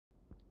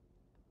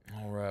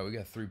Alright, we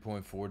got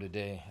 3.4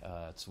 today.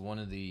 It's one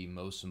of the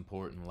most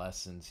important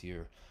lessons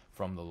here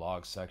from the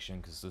log section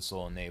because this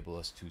will enable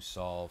us to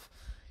solve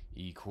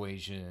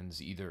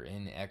equations either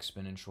in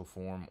exponential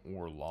form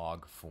or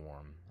log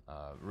form.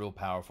 Real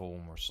powerful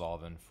when we're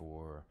solving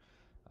for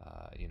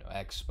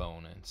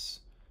exponents,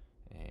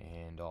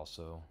 and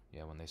also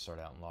when they start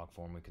out in log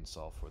form we can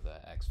solve for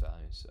the x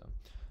value. So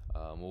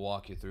we'll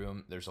walk you through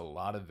them. There's a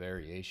lot of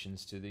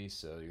variations to these,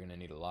 so you're going to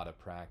need a lot of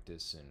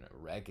practice in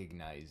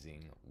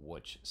recognizing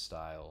which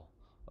style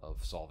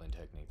of solving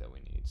technique that we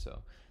need. So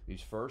these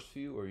first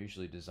few are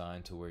usually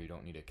designed to where you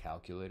don't need a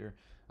calculator.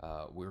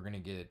 We're going to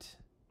get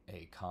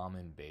a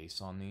common base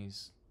on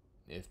these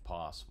if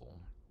possible.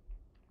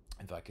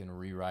 If I can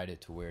rewrite it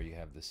to where you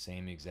have the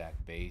same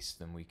exact base,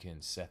 then we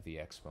can set the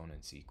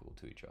exponents equal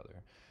to each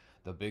other.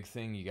 The big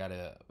thing you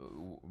gotta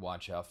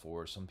watch out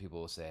for, some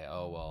people will say,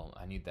 oh, well,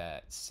 I need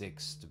that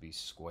 6 to be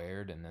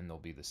squared and then they'll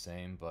be the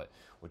same. But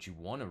what you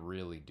want to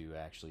really do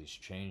actually is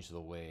change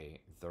the way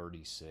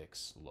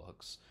 36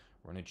 looks.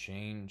 We're going to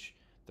change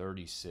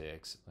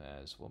 36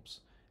 as,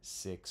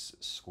 6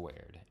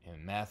 squared.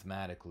 And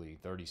mathematically,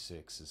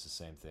 36 is the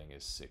same thing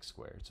as 6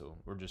 squared. So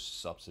we're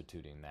just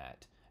substituting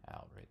that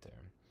out right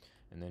there.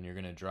 And then you're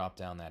going to drop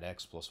down that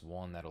x plus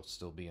 1. That'll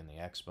still be in the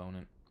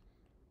exponent.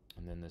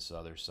 And then this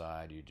other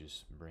side, you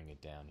just bring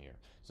it down here.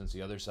 Since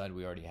the other side,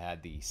 we already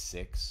had the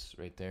 6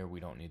 right there, we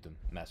don't need to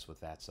mess with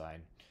that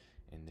side.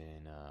 And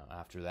then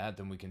after that,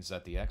 then we can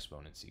set the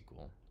exponents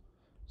equal.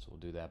 So we'll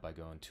do that by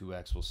going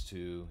 2x plus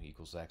 2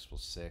 equals x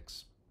plus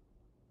 6.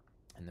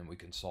 And then we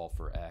can solve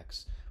for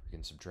x. We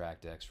can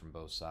subtract x from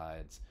both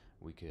sides.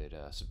 We could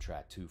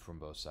subtract 2 from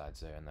both sides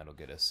there, and that'll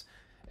get us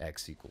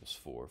x equals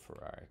 4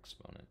 for our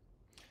exponent.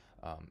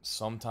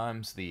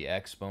 Sometimes the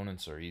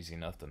exponents are easy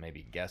enough to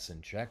maybe guess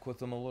and check with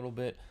them a little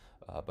bit,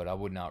 but I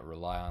would not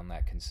rely on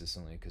that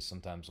consistently because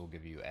sometimes we'll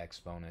give you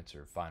exponents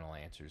or final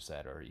answers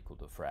that are equal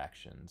to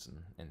fractions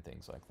and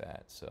things like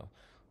that. So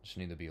just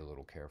need to be a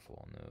little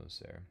careful on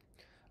those there.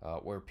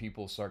 Where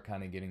people start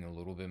kind of getting a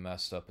little bit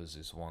messed up is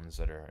these ones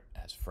that are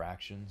as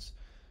fractions.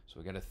 So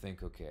we got to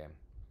think, okay,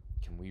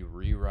 can we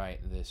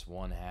rewrite this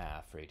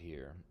 1/2 right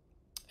here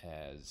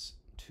as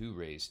 2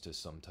 raised to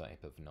some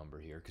type of number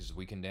here, because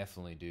we can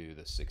definitely do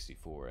the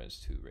 64 as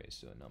 2 raised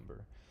to a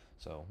number.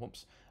 So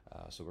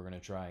so we're going to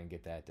try and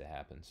get that to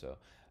happen. So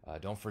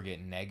don't forget,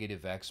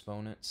 negative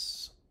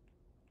exponents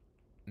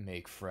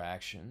make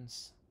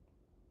fractions,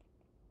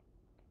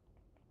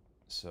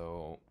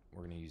 so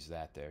we're going to use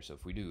that there. So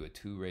if we do a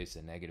 2 raised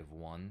to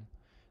 -1,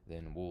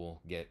 then we'll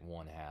get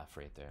 1/2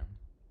 right there.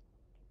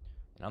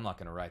 And I'm not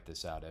going to write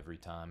this out every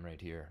time right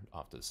here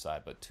off to the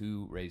side, but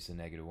 2 raised to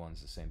 -1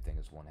 is the same thing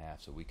as 1/2,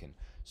 so we can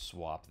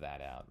swap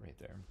that out right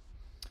there.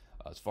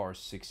 As far as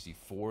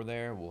 64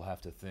 there, we'll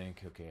have to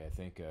think, okay, I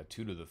think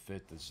 2 to the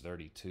 5th is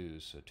 32,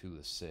 so 2 to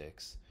the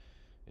 6th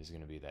is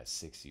going to be that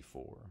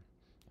 64.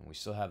 And we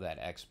still have that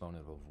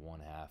exponent of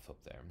 1/2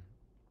 up there.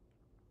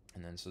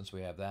 And then since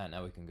we have that,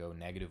 now we can go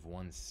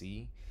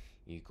 -1c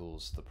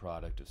equals the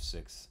product of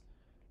 6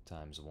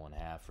 times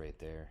 1/2 right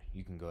there.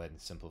 You can go ahead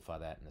and simplify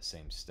that in the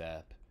same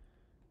step,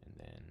 and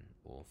then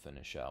we'll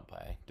finish out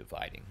by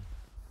dividing.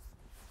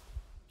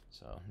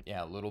 So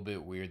yeah, a little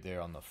bit weird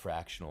there on the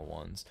fractional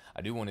ones.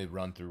 I do want to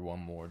run through one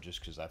more just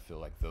because I feel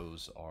like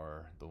those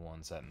are the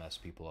ones that mess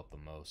people up the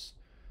most.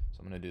 So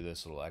I'm going to do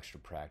this little extra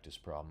practice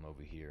problem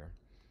over here.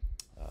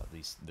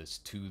 This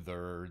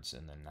 2/3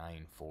 and the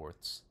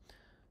 9/4.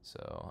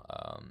 So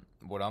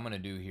what I'm going to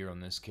do here on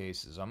this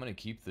case is I'm going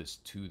to keep this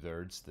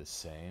 2/3 the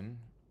same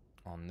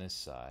on this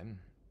side.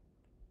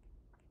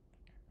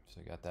 So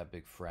I got that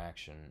big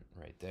fraction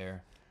right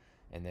there.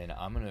 And then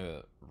I'm going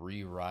to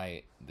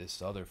rewrite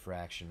this other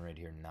fraction right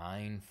here,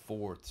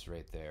 9/4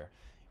 right there.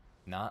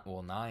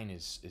 9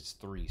 is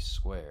 3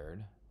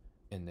 squared.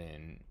 And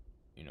then,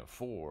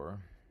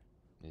 4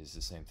 is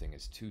the same thing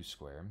as 2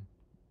 squared.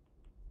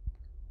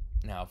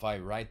 Now, if I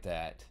write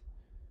that,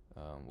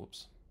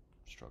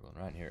 struggling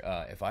right here.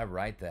 If I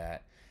write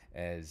that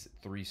as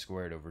 3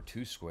 squared over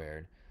 2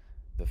 squared,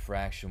 the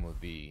fraction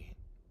would be,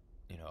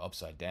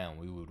 upside down.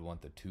 We would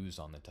want the 2's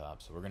on the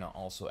top. So we're going to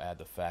also add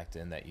the fact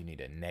in that you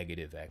need a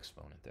negative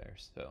exponent there.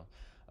 So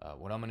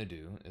what I'm going to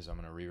do is I'm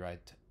going to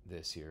rewrite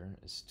this here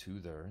as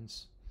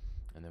 2/3.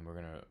 And then we're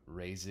going to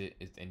raise it.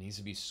 It needs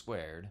to be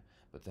squared,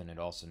 but then it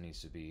also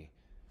needs to be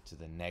to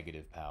the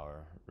negative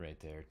power right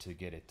there to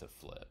get it to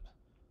flip.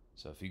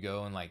 So if you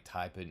go and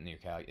type it in your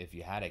if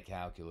you had a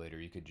calculator,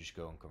 you could just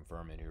go and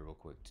confirm it here real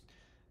quick.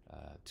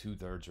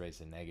 2/3 raised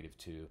to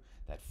 -2,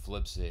 that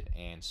flips it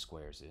and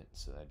squares it,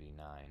 so that'd be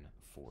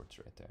 9/4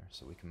 right there.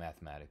 So we can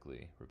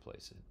mathematically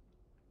replace it.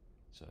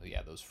 So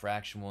yeah, those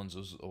fraction ones,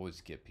 those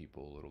always get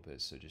people a little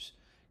bit, so just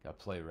gotta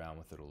play around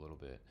with it a little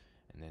bit.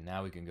 And then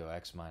now we can go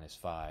x minus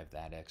 5,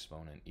 that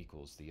exponent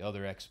equals the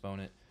other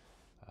exponent.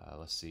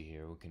 Let's see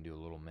here, we can do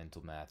a little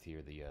mental math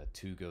here. The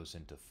 2 goes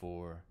into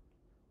 4,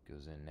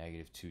 goes in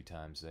 -2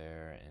 times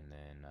there, and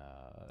then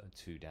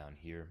 2 down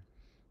here,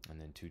 and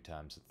then 2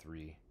 times the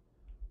 3.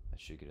 That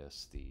should get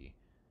us the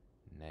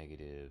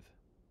negative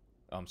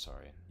I'm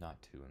sorry,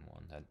 not 2 and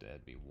 1.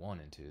 That'd be 1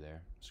 and 2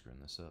 there. Screwing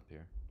this up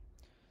here.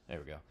 There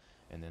we go.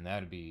 And then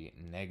that'd be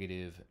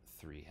negative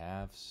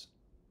 3/2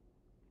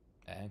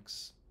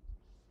 x.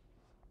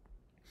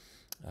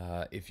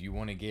 If you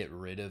want to get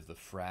rid of the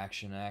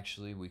fraction,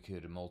 actually, we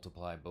could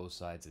multiply both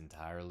sides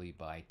entirely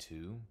by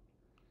 2.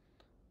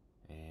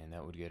 And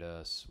that would get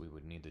us, we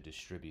would need to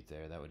distribute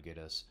there. That would get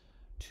us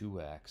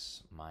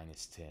 2x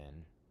minus 10,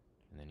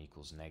 and then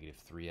equals negative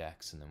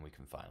 3x, and then we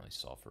can finally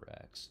solve for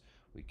x.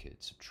 We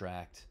could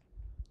subtract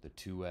the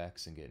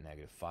 2x and get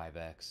negative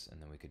 5x, and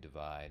then we could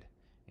divide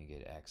and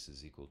get x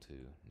is equal to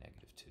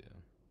negative 2.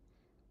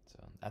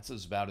 So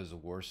that's about as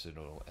worse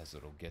as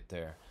it'll get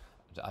there.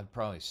 I'd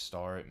probably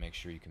start, make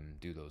sure you can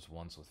do those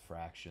ones with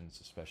fractions,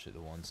 especially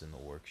the ones in the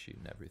worksheet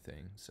and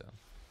everything. So,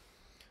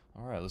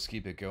 all right, let's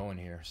keep it going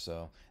here.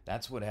 So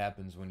that's what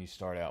happens when you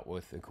start out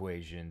with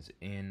equations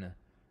in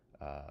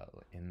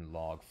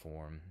log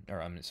form,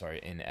 or I'm sorry,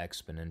 in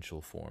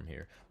exponential form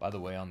here. By the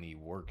way, on the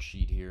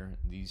worksheet here,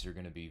 these are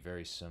going to be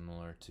very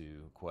similar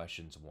to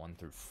questions 1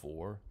 through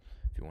 4.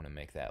 If you want to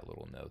make that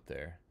little note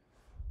there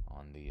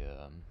on the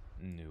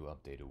new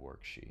updated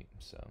worksheet.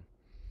 So,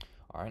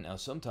 all right, now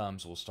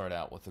sometimes we'll start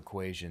out with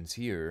equations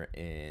here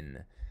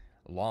in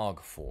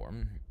log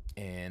form.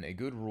 And a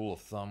good rule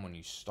of thumb when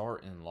you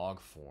start in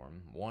log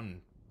form,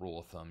 one rule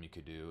of thumb you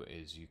could do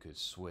is you could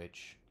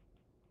switch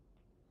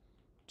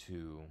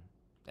to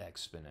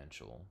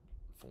exponential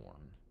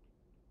form.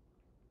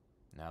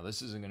 Now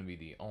this isn't going to be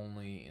the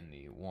only in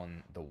the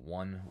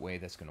one way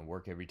that's going to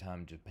work every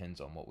time. It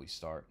depends on what we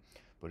start.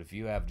 But if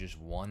you have just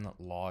one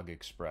log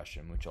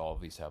expression, which all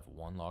of these have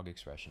one log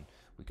expression,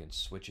 we can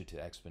switch it to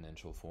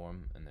exponential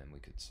form and then we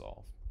could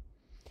solve.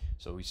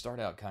 So we start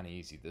out kind of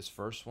easy. This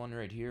first one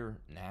right here,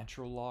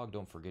 natural log,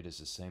 don't forget, is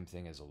the same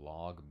thing as a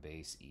log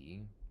base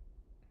e.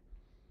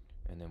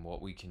 And then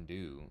what we can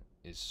do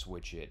is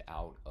switch it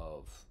out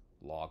of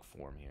log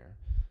form here.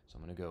 So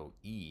I'm going to go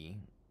e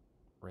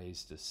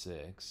raised to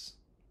 6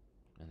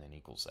 and then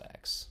equals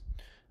x.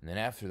 And then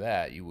after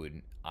that, you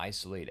would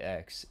isolate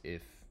x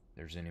if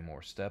there's any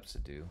more steps to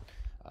do.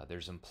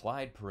 There's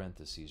implied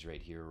parentheses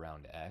right here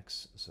around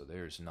x, so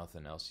there's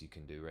nothing else you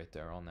can do right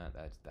there on that.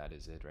 That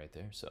is it right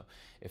there. So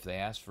if they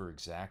ask for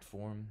exact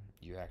form,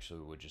 you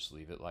actually would just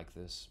leave it like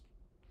this.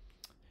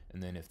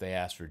 And then if they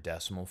ask for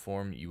decimal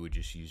form, you would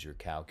just use your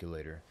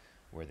calculator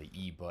where the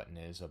E button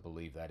is. I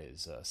believe that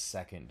is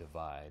second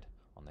divide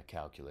on the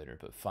calculator,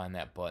 but find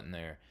that button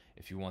there.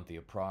 If you want the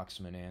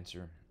approximate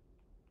answer,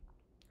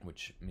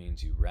 which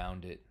means you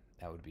round it,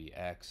 that would be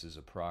x is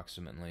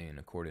approximately, and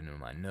according to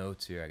my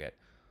notes here, I got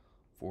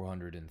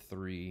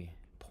 403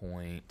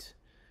 point,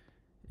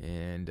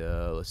 and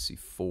let's see,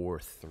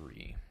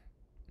 43.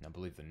 And I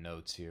believe the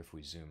notes here, if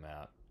we zoom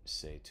out,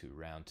 say to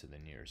round to the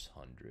nearest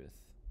hundredth.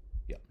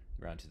 Yep,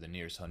 round to the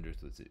nearest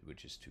hundredth,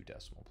 which is 2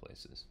 decimal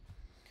places.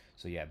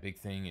 So yeah, big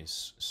thing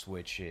is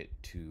switch it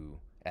to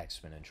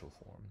exponential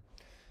form.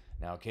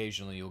 Now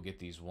occasionally you'll get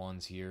these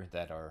ones here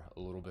that are a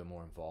little bit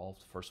more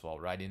involved. First of all,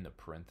 right in the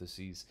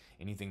parentheses,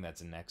 anything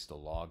that's next to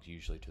log,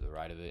 usually to the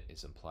right of it,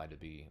 is implied to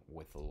be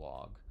with the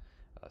log.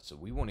 So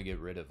we want to get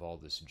rid of all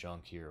this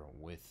junk here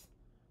with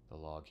the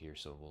log here.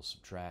 So we'll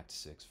subtract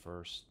 6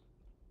 first.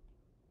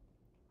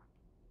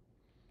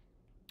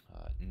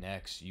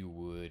 Next, you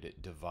would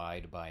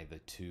divide by the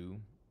 2.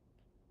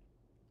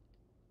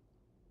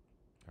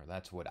 Or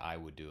that's what I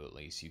would do, at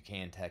least. You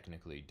can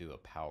technically do a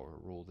power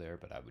rule there,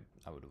 but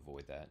I would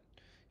avoid that.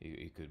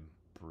 You could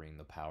bring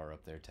the power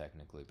up there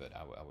technically, but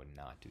I would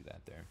not do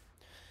that there.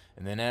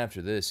 And then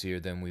after this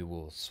here, then we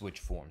will switch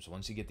forms.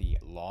 Once you get the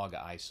log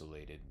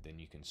isolated, then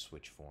you can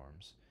switch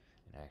forms.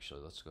 And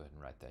actually, let's go ahead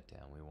and write that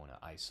down. We want to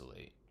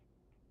isolate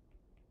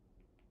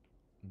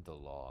the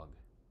log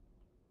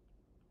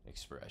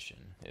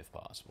expression, if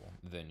possible.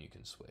 Then you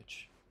can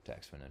switch to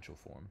exponential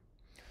form.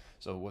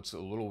 So what's a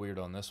little weird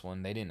on this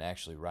one, they didn't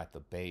actually write the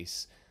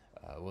base.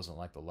 It wasn't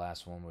like the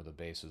last one where the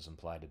base was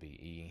implied to be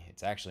e.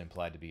 It's actually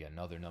implied to be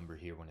another number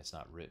here when it's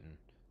not written.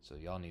 So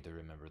y'all need to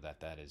remember that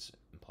that is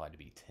implied to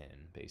be 10,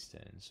 base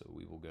 10. So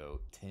we will go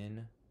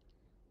 10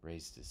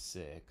 raised to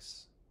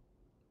 6,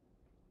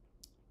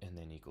 and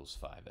then equals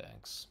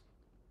 5x.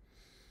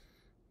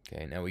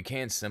 Okay, now we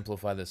can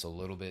simplify this a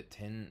little bit.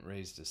 10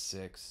 raised to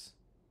 6,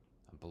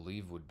 I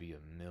believe, would be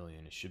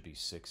 1,000,000. It should be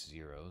 6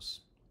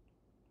 zeros.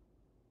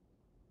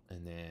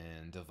 And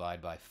then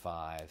divide by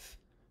 5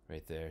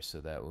 right there. So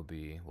that will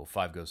be, well,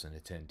 5 goes into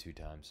 10 2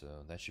 times, so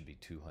that should be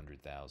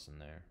 200,000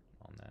 there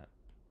on that.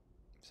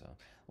 So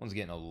one's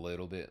getting a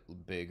little bit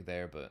big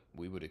there, but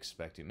we would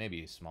expect you,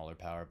 maybe a smaller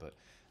power, but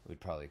we'd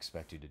probably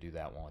expect you to do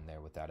that one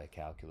there without a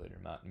calculator.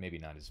 Maybe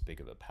not as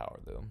big of a power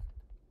though.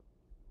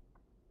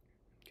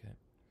 Okay.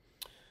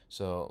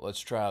 So let's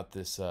try out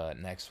this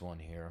next one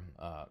here.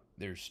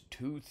 There's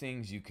 2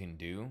 things you can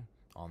do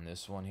on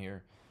this one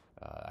here.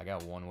 I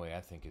got one way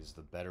I think is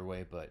the better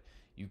way, but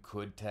you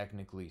could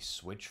technically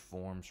switch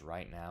forms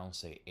right now,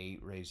 say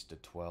 8 raised to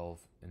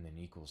 12 and then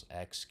equals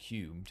x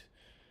cubed.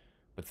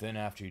 But then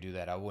after you do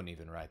that, I wouldn't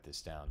even write this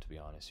down, to be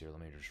honest here. Let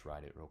me just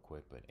write it real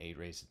quick. But 8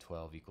 raised to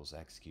 12 equals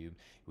x cubed.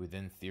 You would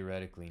then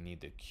theoretically need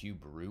to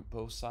cube root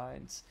both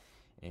sides.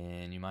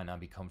 And you might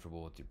not be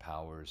comfortable with your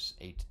powers.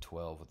 8 to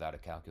 12 without a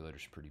calculator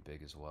is pretty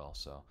big as well.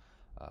 So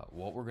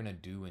what we're going to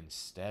do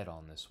instead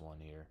on this one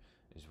here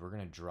is we're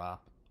going to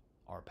drop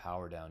our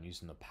power down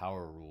using the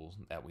power rule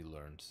that we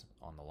learned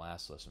on the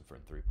last lesson for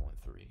 3.3.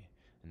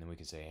 And then we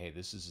can say, hey,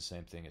 this is the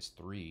same thing as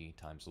 3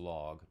 times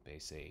log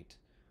base 8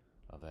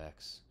 of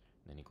x,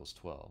 and then equals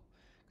 12.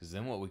 Because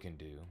then what we can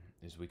do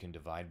is we can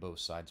divide both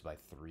sides by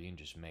 3 and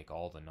just make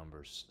all the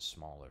numbers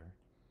smaller.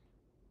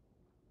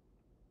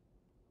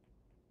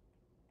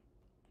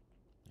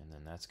 And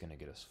then that's going to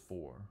get us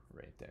 4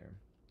 right there.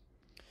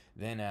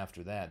 Then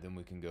after that, then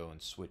we can go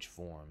and switch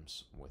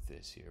forms with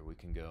this here. We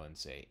can go and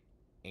say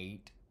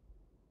 8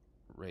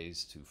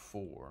 raised to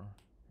 4.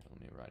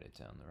 Let me write it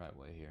down the right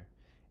way here.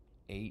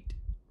 8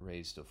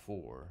 raised to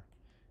 4,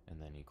 and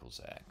then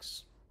equals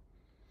x.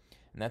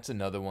 And that's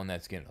another one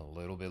that's getting a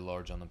little bit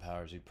large on the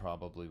powers. You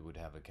probably would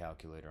have a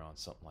calculator on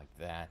something like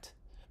that.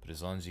 But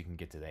as long as you can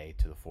get to the 8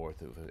 to the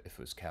 4th, if it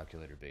was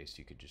calculator based,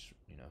 you could just,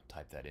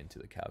 type that into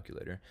the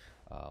calculator.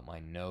 My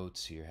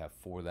notes here have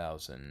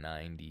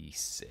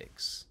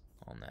 4,096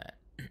 on that.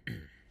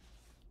 And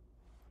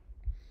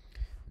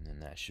then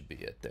that should be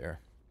it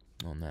there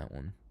on that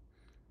one.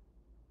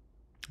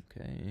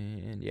 Okay,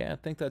 and yeah, I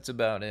think that's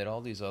about it.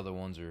 All these other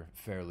ones are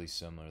fairly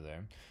similar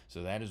there.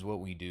 So that is what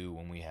we do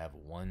when we have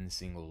one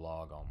single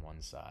log on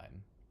one side.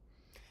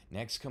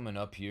 Next, coming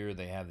up here,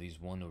 they have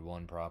these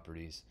one-to-one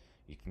properties.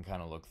 You can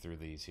kind of look through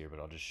these here, but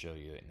I'll just show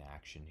you it in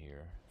action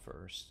here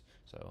first.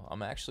 So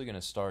I'm actually going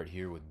to start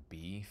here with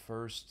B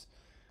first,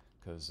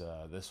 because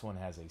this one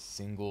has a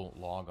single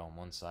log on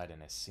one side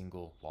and a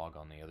single log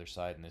on the other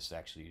side, and this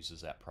actually uses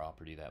that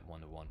property, that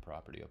one-to-one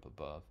property up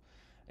above.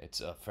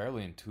 It's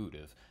fairly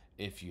intuitive.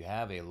 If you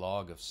have a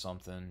log of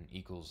something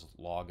equals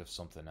log of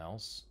something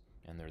else,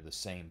 and they're the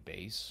same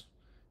base,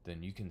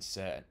 then you can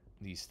set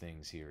these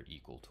things here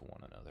equal to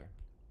one another.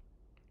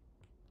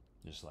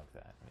 Just like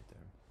that right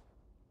there.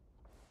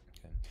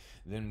 Okay.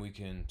 Then we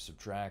can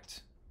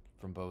subtract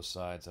from both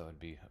sides. That would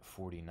be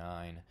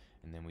 49,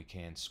 and then we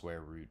can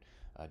square root.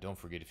 Don't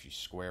forget, if you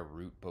square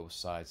root both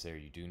sides there,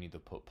 you do need to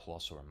put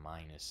plus or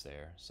minus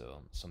there.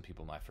 So some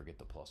people might forget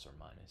the plus or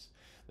minus.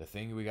 The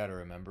thing we got to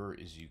remember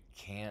is you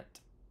can't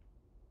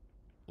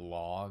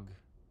log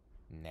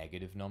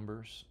negative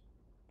numbers.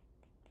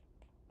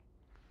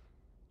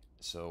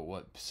 So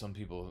what some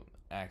people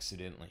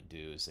accidentally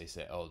do is they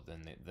say, oh,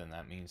 then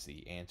that means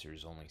the answer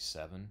is only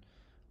 7.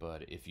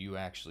 But if you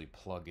actually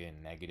plug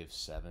in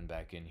 -7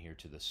 back in here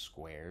to the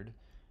squared,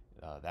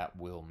 that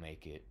will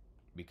make it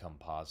become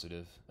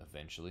positive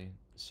eventually.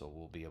 So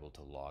we'll be able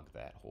to log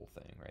that whole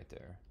thing right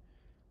there.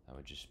 That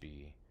would just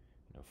be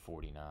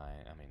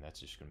 49. I mean, that's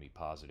just going to be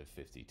positive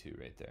 52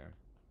 right there.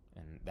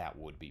 And that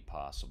would be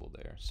possible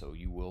there. So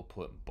you will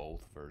put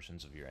both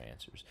versions of your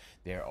answers.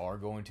 There are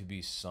going to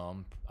be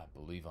some, I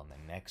believe on the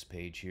next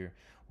page here,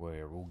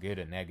 where we'll get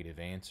a negative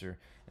answer,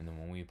 and then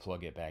when we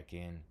plug it back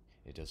in,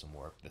 it doesn't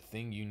work. The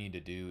thing you need to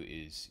do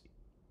is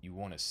you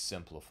want to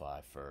simplify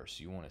first.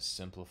 You want to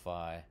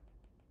simplify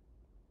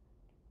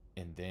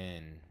and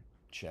then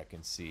check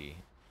and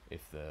see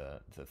if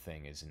the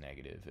thing is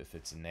negative. If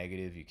it's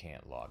negative, you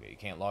can't log it. You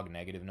can't log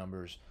negative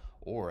numbers,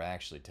 or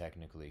actually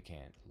technically you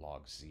can't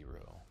log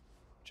 0,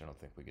 which I don't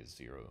think we get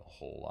 0 a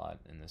whole lot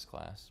in this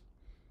class.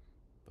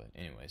 But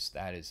anyways,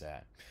 that is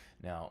that.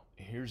 Now,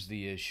 here's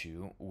the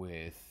issue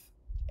with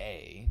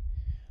A.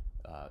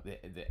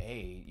 The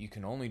A, you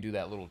can only do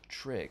that little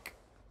trick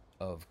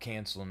of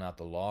canceling out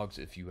the logs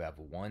if you have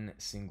one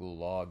single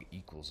log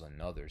equals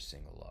another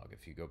single log.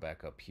 If you go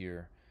back up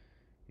here,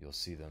 you'll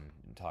see them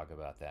talk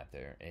about that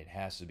there. It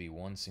has to be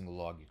one single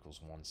log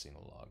equals one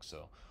single log.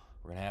 So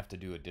we're going to have to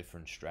do a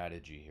different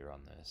strategy here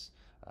on this.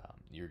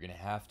 You're going to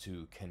have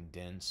to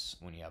condense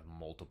when you have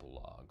multiple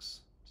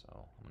logs.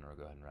 So I'm going to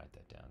go ahead and write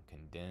that down.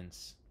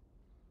 Condense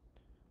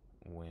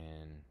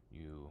when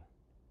you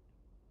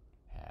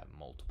have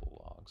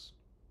multiple logs.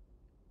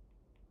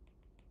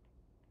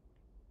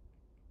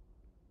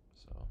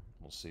 So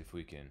we'll see if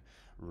we can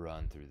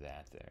run through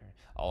that there.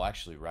 I'll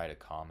actually write a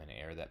common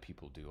error that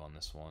people do on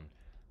this one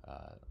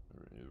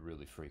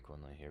really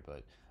frequently here,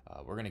 but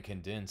we're going to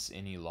condense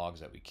any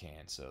logs that we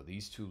can. So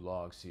these two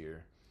logs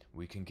here,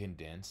 we can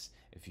condense.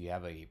 If you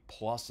have a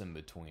plus in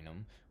between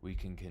them, we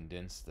can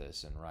condense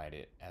this and write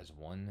it as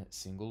one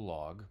single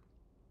log,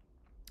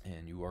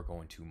 and you are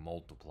going to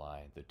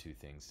multiply the two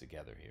things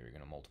together here. You're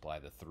going to multiply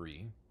the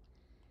 3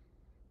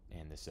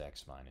 and this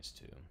x minus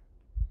 2.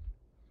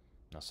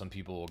 Now some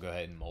people will go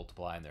ahead and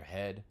multiply in their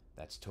head.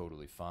 That's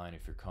totally fine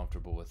if you're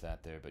comfortable with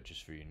that there, but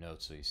just for your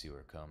notes so you see where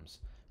it comes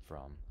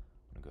from,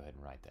 I'm going to go ahead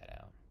and write that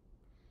out.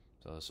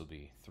 So this will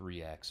be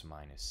 3x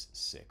minus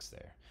 6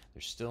 there.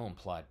 There's still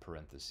implied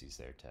parentheses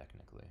there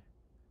technically.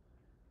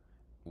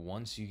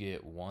 Once you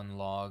get one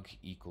log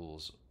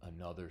equals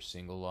another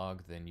single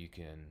log, then you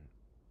can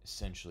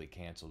essentially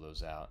cancel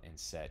those out and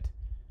set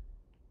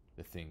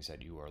the things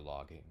that you are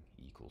logging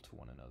equal to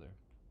one another.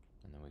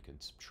 And then we can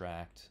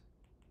subtract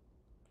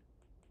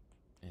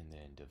and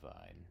then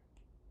divide.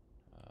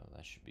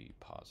 That should be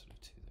positive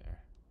 2 there.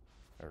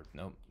 Or,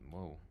 nope,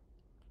 whoa,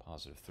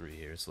 positive 3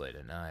 here. It's late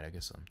at night. I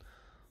guess I'm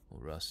a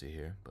little rusty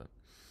here, but...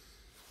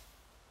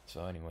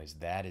 So anyways,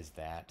 that is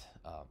that.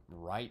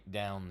 Write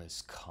down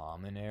this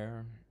common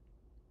error.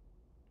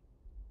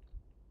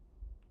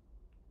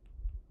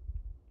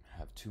 I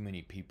have too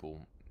many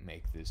people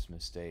make this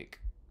mistake.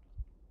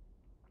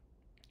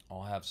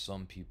 I'll have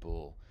some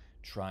people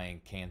try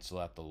and cancel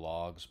out the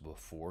logs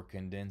before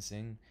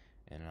condensing,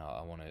 and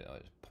I want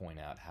to point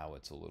out how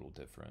it's a little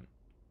different.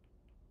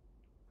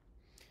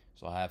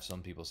 So I have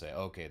some people say,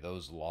 okay,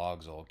 those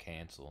logs all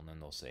cancel, and then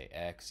they'll say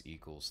x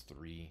equals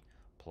 3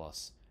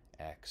 plus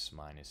x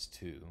minus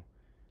 2,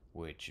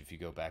 which if you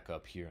go back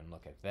up here and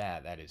look at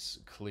that, that is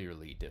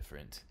clearly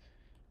different,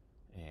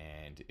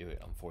 and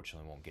it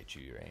unfortunately won't get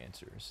you your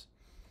answers.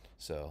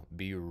 So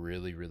be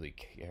really, really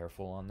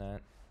careful on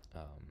that.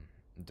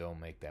 Don't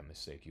make that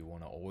mistake. You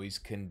want to always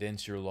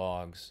condense your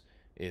logs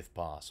if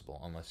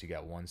possible, unless you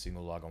got one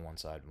single log on one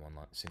side and one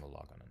single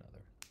log on another.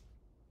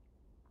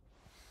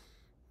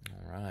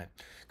 All right,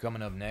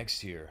 coming up next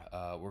here,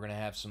 we're going to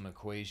have some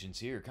equations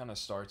here. Kind of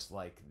starts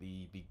like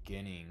the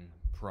beginning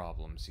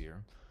problems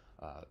here.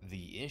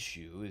 The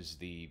issue is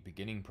the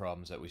beginning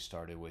problems that we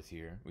started with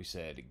here. We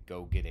said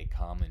go get a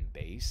common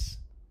base.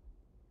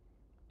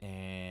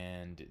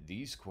 And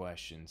these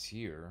questions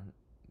here,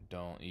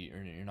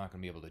 you're not going to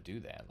be able to do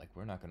that. Like,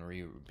 we're not going to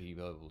be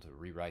able to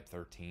rewrite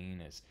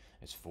 13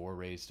 as 4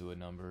 raised to a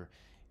number.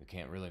 You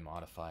can't really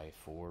modify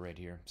 4 right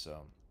here.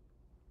 So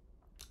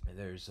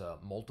there's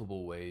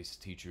multiple ways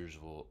teachers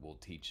will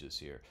teach this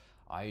here.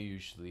 I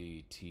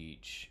usually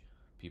teach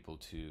people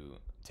to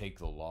take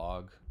the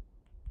log,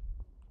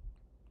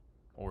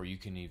 or you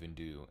can even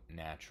do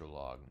natural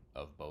log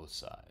of both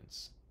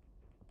sides.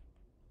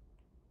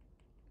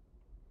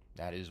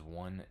 That is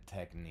one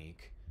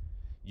technique.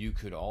 You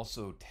could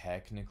also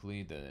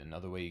technically,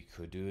 another way you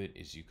could do it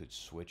is you could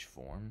switch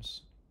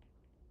forms.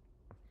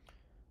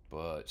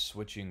 But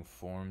switching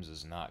forms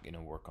is not going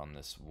to work on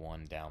this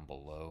one down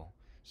below.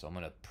 So I'm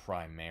going to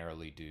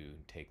primarily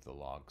take the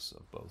logs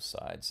of both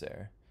sides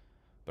there.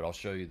 But I'll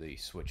show you the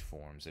switch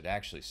forms. It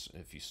actually,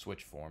 if you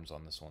switch forms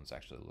on this one, it's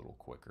actually a little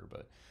quicker.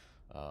 But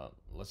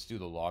let's do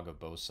the log of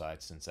both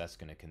sides, since that's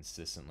going to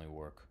consistently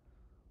work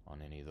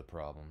on any of the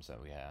problems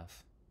that we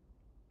have.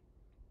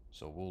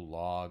 So we'll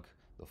log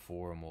the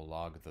 4 and we'll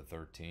log the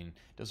 13.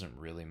 Doesn't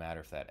really matter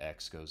if that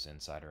x goes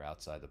inside or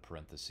outside the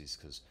parentheses,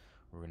 because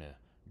we're going to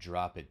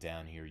drop it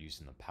down here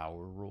using the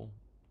power rule.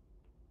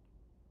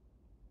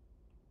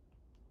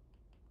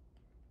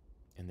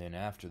 And then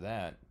after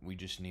that, we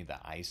just need to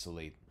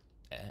isolate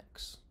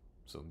x.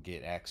 So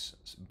get x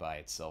by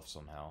itself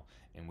somehow.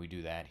 And we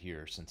do that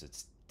here, since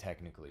it's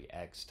technically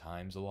x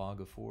times a log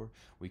of 4.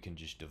 We can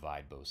just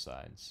divide both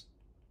sides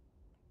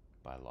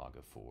by log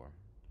of 4.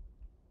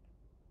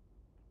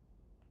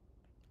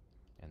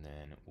 And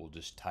then we'll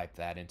just type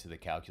that into the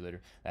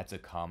calculator. That's a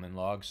common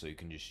log, so you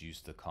can just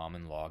use the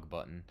common log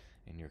button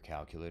in your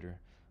calculator.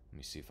 Let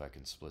me see if I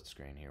can split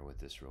screen here with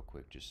this real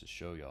quick just to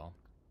show y'all.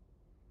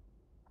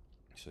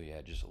 So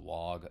yeah, just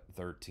log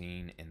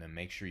 13, and then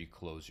make sure you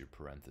close your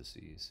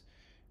parentheses,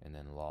 and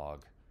then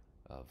log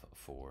of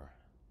 4.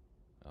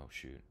 Oh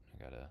shoot,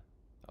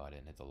 I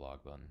didn't hit the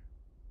log button.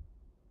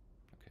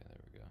 Okay, there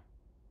we go.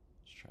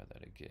 Let's try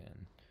that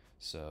again.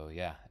 So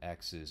yeah,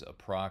 x is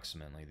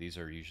approximately, these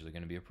are usually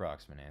going to be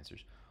approximate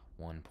answers,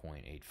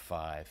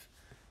 1.85.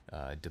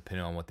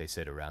 Depending on what they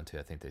said around to,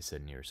 I think they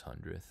said nearest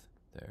hundredth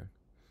there.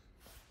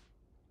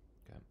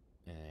 Okay,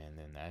 and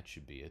then that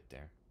should be it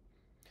there.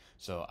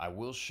 So I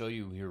will show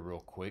you here real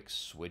quick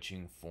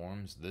switching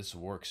forms. This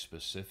works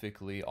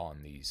specifically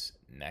on these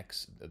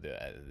next,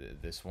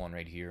 this one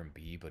right here in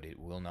B, but it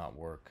will not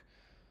work,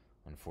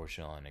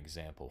 unfortunately, on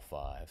example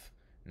 5.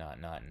 Not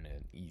in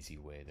an easy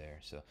way there.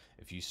 So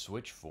if you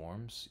switch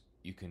forms,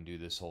 you can do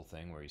this whole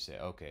thing where you say,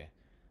 okay,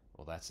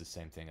 well, that's the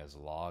same thing as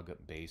log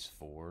base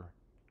 4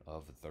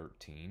 of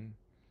 13,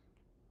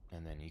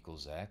 and then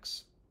equals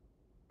x.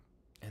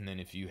 And then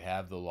if you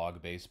have the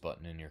log base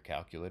button in your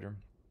calculator,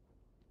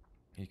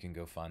 you can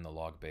go find the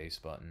log base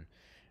button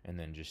and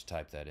then just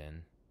type that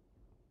in.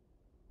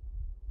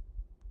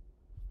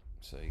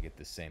 So you get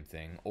the same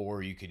thing.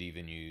 Or you could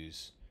even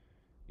use,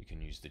 you can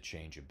use the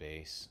change of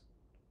base,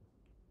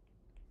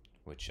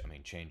 which, I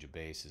mean, change of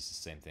base is the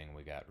same thing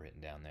we got written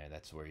down there.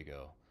 That's where you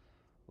go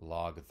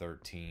log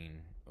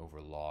 13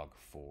 over log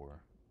 4,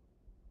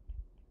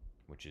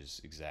 which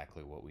is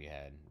exactly what we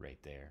had right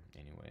there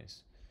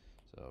anyways.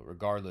 So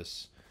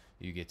regardless,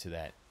 you get to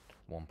that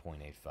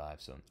 1.85.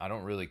 So I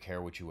don't really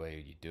care which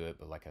way you do it,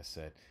 but like I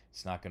said,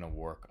 it's not going to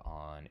work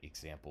on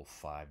example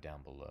 5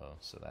 down below.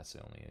 So that's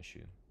the only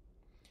issue.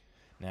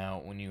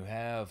 Now, when you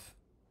have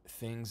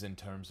things in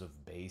terms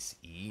of base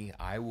E,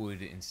 I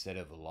would, instead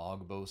of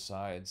log both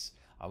sides,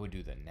 I would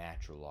do the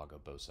natural log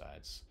of both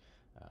sides.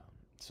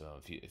 So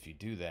if you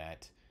do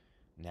that,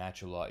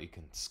 natural log, you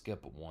can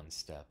skip one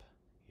step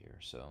here.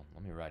 So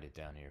let me write it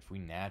down here. If we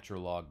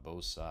natural log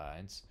both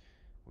sides,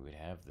 we would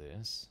have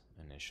this,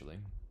 initially.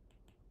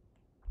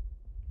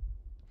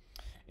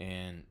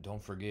 And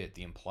don't forget,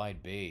 the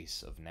implied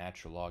base of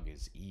natural log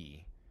is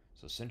e.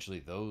 So essentially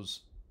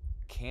those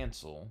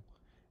cancel,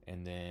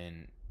 and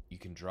then you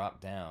can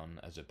drop down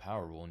as a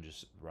power rule and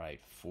just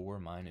write 4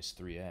 minus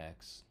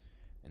 3x,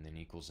 and then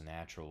equals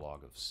natural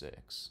log of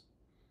 6.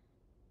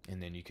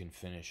 And then you can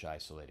finish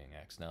isolating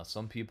x. Now,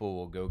 some people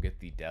will go get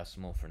the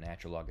decimal for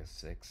natural log of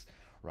 6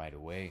 right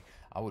away.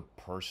 I would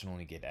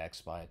personally get x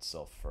by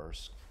itself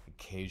first.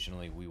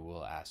 Occasionally, we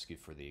will ask you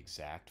for the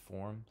exact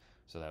form.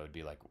 So that would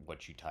be like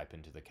what you type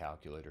into the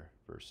calculator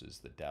versus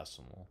the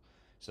decimal.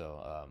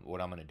 So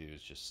what I'm going to do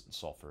is just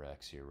solve for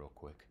x here real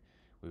quick.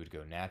 We would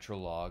go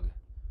natural log.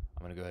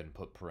 I'm going to go ahead and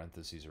put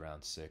parentheses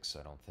around 6 so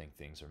I don't think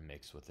things are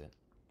mixed with it.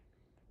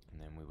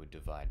 And then we would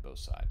divide both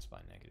sides by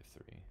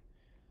 -3.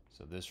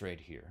 So this right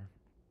here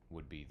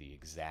would be the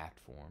exact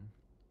form.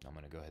 I'm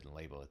going to go ahead and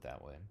label it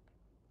that way.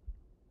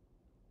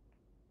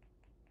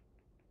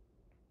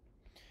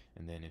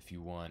 And then if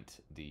you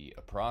want the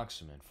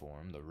approximate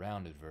form, the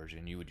rounded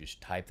version, you would just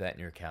type that in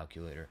your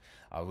calculator.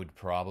 I would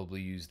probably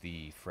use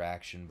the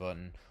fraction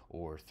button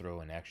or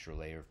throw an extra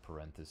layer of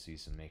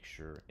parentheses and make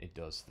sure it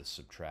does the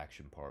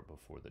subtraction part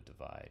before the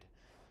divide.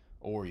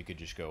 Or you could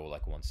just go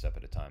like one step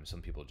at a time.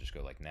 Some people just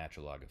go like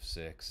natural log of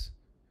 6,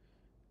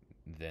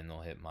 then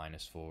they'll hit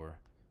 -4,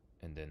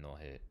 and then they'll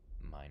hit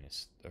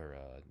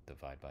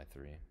divide by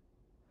 3,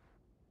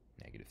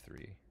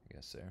 -3, I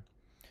guess there.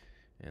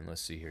 And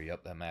let's see here.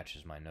 Yep, that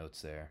matches my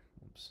notes there.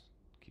 Oops,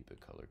 keep it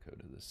color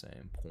coded the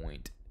same.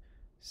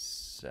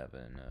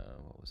 0.7.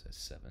 What was that?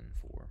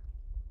 74.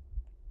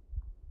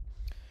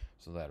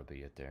 So that'll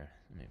be it there.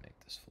 Let me make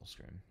this full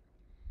screen.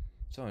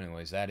 So,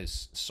 anyways, that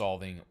is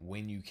solving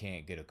when you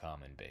can't get a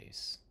common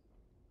base.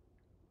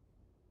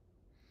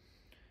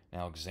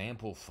 Now,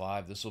 example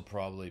 5, this will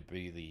probably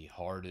be the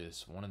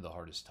hardest, one of the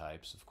hardest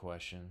types of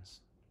questions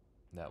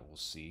that we'll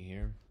see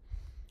here,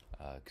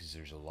 because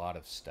there's a lot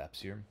of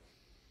steps here.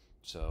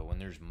 So when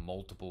there's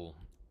multiple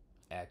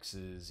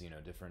x's,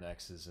 different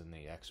x's in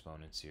the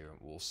exponents here,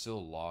 we'll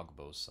still log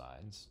both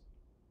sides.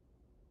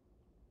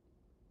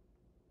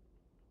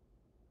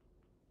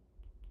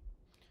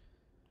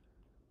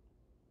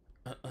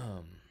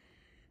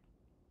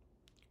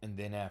 And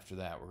then after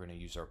that, we're going to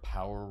use our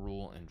power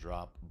rule and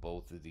drop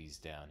both of these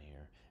down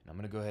here. And I'm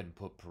going to go ahead and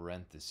put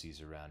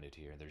parentheses around it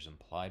here. There's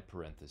implied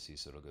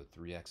parentheses, so it'll go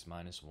 3x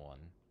minus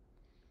 1.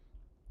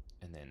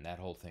 And then that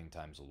whole thing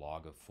times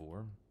log of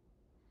 4.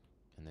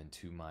 And then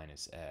 2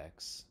 minus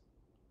x.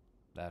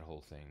 That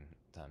whole thing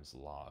times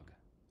log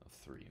of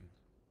 3.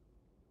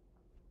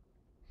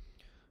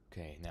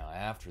 Okay, now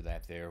after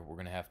that there, we're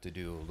going to have to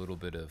do a little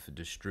bit of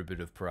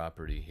distributive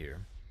property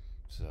here.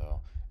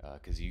 So,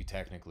 because you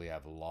technically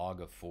have log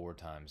of 4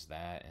 times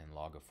that and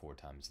log of 4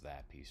 times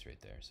that piece right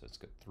there. So it's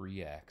got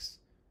 3x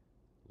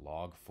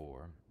log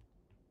 4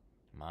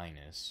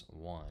 minus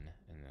 1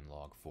 and then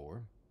log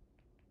 4.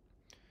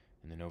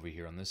 And then over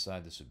here on this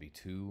side, this would be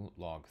 2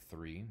 log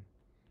 3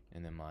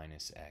 and then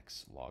minus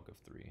x log of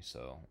 3.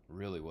 So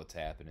really what's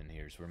happening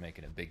here is we're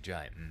making a big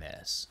giant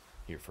mess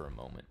here for a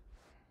moment.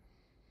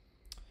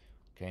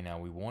 Okay, now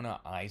we want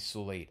to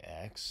isolate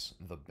x.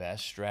 The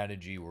best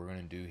strategy we're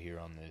going to do here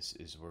on this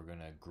is we're going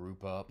to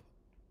group up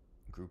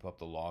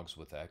the logs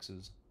with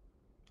x's.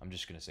 I'm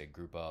just going to say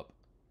group up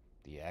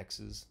the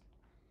x's.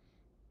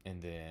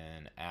 And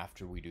then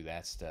after we do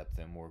that step,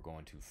 then we're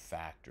going to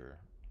factor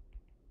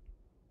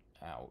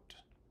out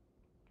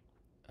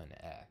an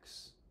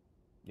x,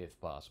 if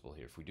possible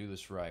here. If we do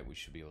this right, we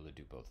should be able to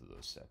do both of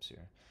those steps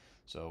here.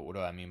 So what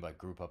do I mean by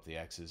group up the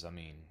x's? I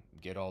mean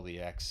get all the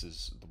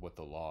x's with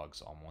the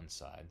logs on one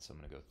side. So I'm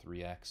going to go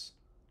 3x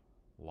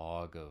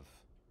log of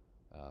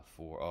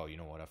 4. Oh, you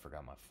know what? I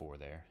forgot my 4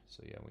 there.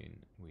 So yeah,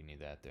 we need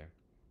that there.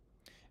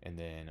 And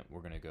then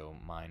we're going to go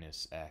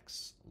minus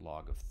x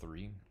log of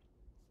 3.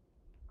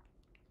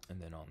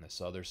 And then on this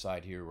other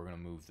side here, we're going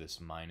to move this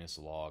minus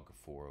log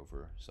 4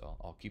 over. So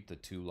I'll keep the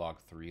 2 log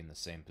 3 in the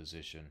same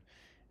position.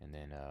 And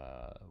then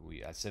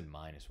I said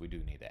minus. We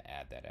do need to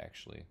add that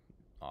actually.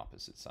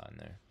 Opposite sign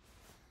there.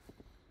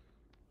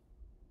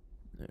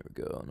 There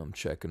we go. And I'm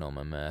checking on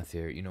my math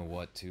here. You know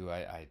what, too?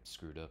 I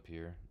screwed up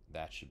here.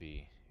 That should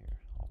be here.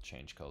 I'll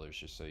change colors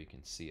just so you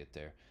can see it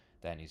there.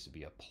 That needs to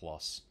be a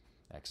plus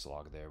x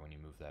log there when you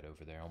move that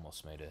over there.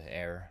 Almost made an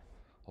error.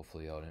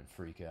 Hopefully y'all didn't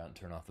freak out and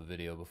turn off the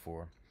video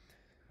before.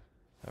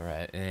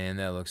 Alright, and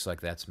that looks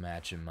like that's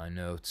matching my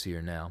notes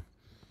here now.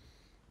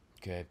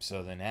 Okay,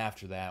 so then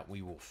after that,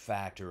 we will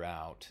factor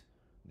out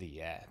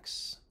the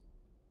x.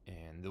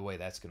 And the way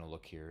that's going to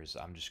look here is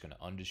I'm just going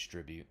to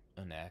undistribute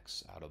an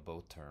x out of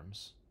both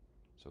terms.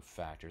 So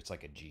factor, it's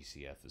like a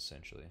GCF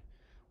essentially.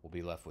 We'll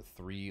be left with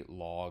 3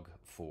 log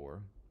 4,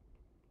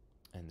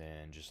 and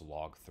then just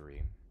log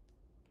 3.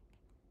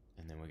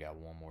 And then we got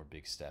one more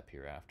big step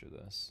here after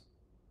this.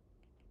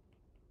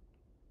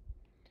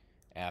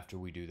 After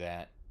we do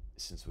that,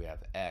 since we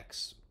have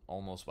x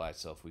almost by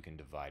itself, we can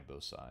divide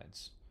both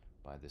sides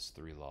by this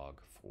 3 log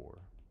 4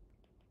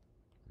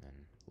 and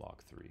then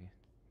log 3.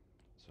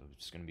 So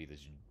it's going to be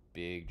this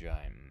big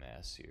giant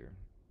mess here.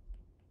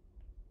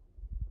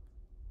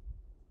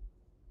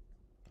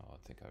 Oh, I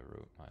think I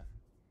wrote my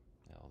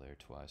L there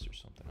twice or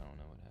something. I don't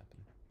know what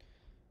happened.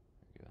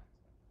 There we go.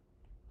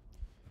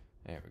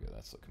 There we go.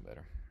 That's looking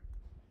better.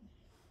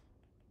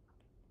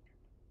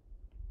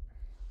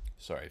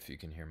 Sorry if you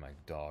can hear my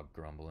dog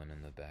grumbling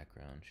in the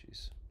background.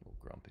 She's a little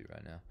grumpy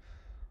right now.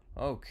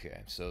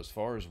 Okay, so as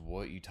far as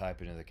what you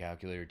type into the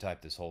calculator,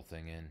 type this whole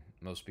thing in.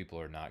 Most people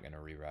are not going to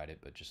rewrite it,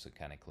 but just to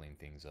kind of clean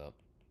things up,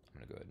 I'm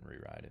going to go ahead and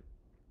rewrite it.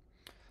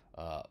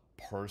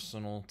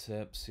 Personal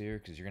tips here,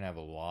 because you're going to have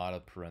a lot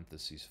of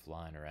parentheses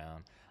flying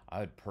around.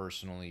 I would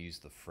personally use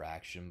the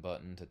fraction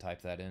button to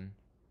type that in.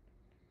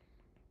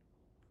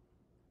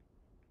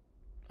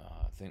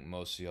 I think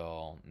most of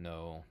y'all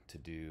know to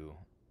do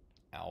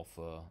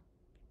alpha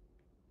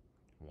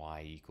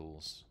y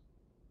equals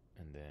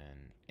and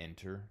then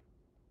enter.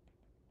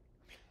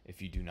 If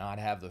you do not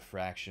have the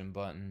fraction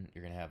button,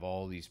 you're going to have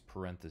all these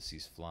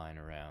parentheses flying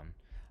around.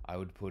 I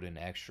would put an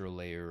extra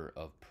layer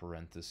of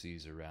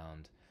parentheses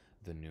around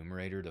the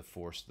numerator to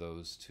force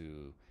those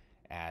to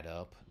add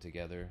up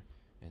together,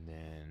 and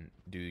then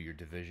do your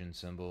division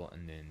symbol,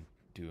 and then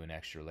do an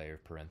extra layer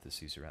of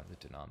parentheses around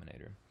the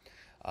denominator.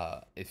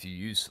 If you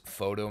use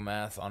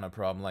Photomath on a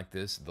problem like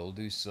this, they'll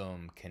do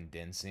some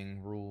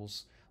condensing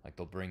rules. Like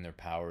they'll bring their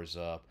powers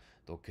up,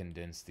 they'll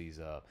condense these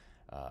up.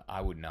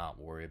 I would not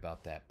worry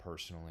about that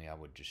personally. I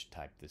would just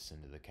type this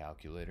into the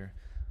calculator,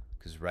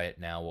 because right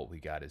now what we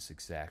got is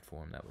exact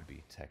form. That would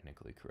be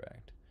technically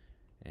correct.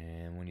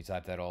 And when you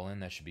type that all in,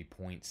 that should be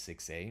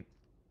 0.68.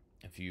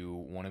 If you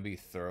want to be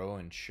thorough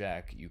and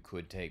check, you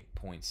could take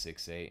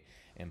 0.68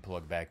 and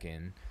plug back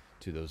in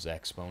to those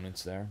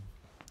exponents there,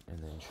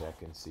 and then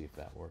check and see if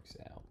that works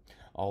out.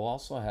 I'll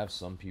also have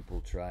some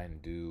people try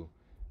and do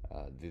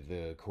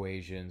the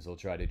equations. They'll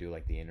try to do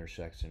like the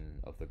intersection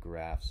of the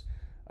graphs.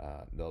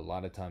 A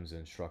lot of times the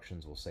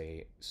instructions will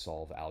say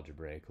solve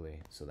algebraically,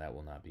 so that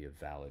will not be a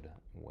valid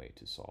way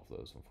to solve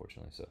those,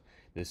 unfortunately. So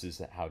this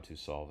is how to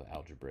solve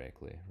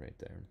algebraically right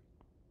there.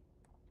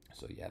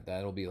 So yeah,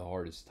 that'll be the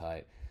hardest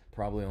type.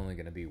 Probably only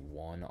going to be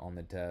one on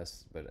the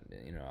test, but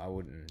you know, I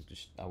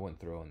wouldn't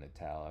throw in the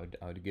towel.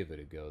 I would give it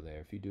a go there.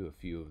 If you do a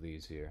few of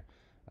these here,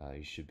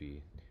 you should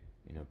be,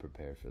 you know,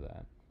 prepared for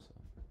that.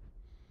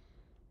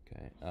 So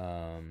okay.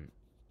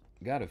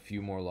 Got a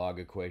few more log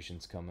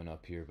equations coming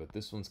up here, but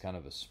this one's kind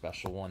of a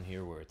special one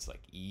here where it's like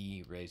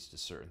e raised to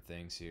certain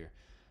things here.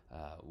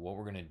 What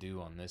we're going to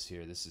do on this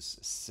here, this is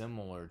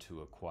similar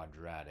to a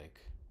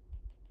quadratic.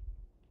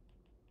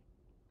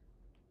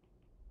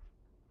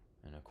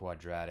 And a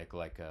quadratic,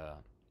 like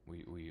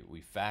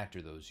we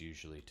factor those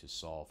usually to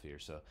solve here.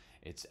 So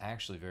it's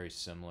actually very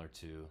similar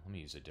to, let me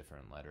use a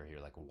different letter here,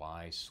 like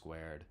y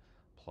squared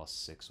plus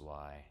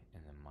 6y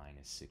and then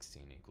minus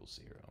 16 equals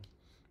 0.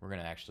 We're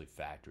going to actually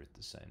factor it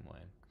the same way.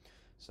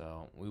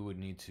 So we would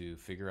need to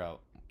figure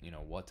out, you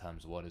know, what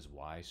times what is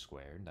y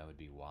squared. That would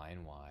be y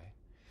and y.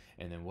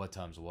 And then what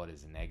times what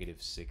is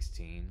negative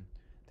 16.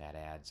 That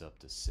adds up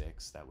to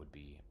 6. That would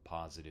be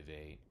positive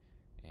 8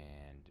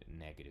 and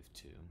negative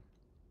 2.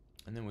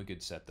 And then we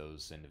could set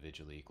those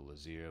individually equal to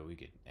 0. We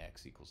get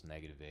x equals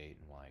negative 8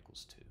 and y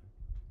equals 2.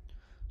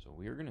 So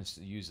we're going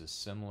to use a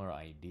similar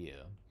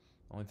idea.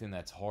 Only thing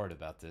that's hard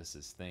about this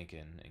is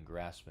thinking and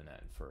grasping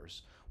at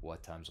first.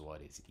 What times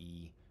what is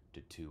e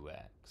to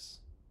 2x?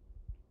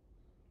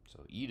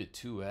 So e to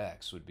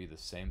 2x would be the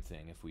same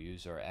thing if we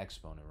use our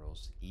exponent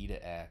rules. E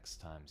to x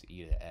times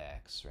e to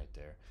x right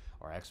there.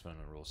 Our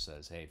exponent rule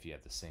says, hey, if you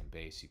have the same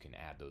base, you can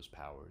add those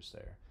powers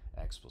there.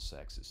 X plus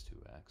x is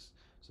 2x.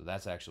 So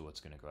that's actually what's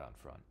going to go out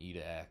in front. E to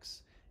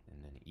x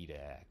and then e to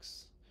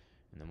x.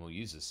 And then we'll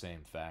use the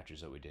same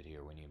factors that we did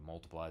here. When you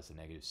multiplies the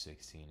negative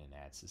 16 and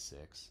adds the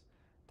 6,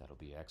 that'll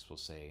be x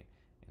plus 8,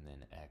 and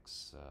then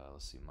x,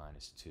 let's see,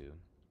 minus 2.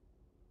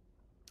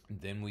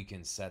 And then we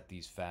can set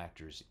these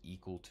factors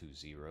equal to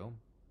 0.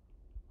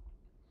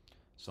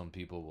 Some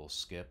people will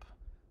skip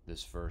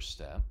this first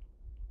step.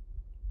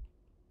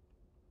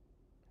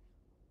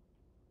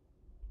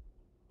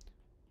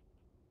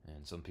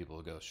 And some people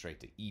will go straight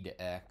to e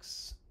to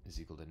x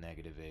is equal to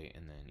negative 8,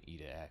 and then e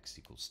to x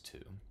equals 2.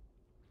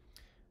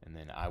 And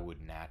then I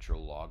would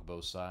natural log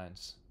both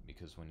sides,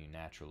 because when you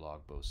natural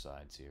log both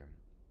sides here,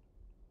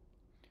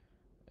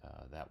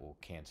 that will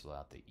cancel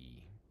out the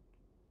e.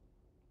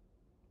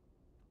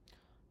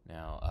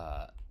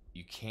 Now,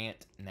 you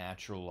can't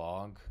natural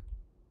log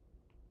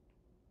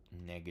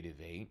negative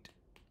 8.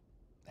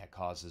 That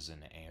causes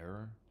an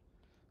error,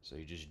 so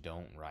you just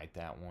don't write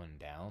that one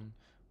down.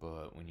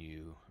 But when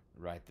you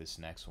write this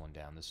next one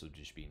down, this will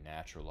just be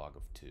natural log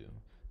of 2.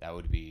 That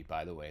would be,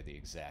 by the way, the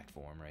exact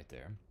form right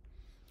there.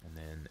 And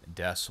then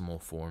decimal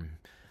form,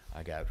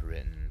 I got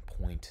written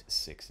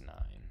 0.69.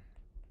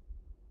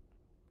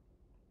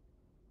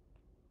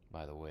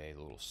 By the way,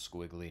 the little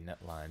squiggly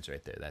net lines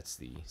right there, that's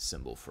the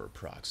symbol for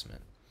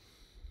approximate.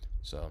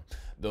 So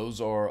those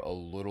are a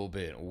little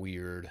bit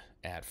weird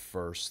at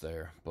first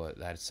there, but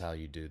that's how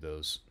you do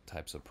those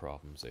types of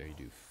problems there. You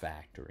do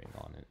factoring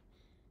on it.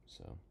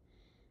 So,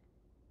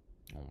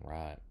 all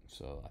right.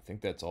 So I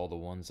think that's all the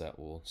ones that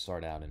will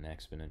start out in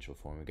exponential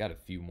form. We've got a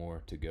few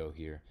more to go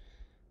here.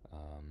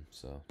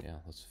 So yeah,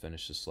 let's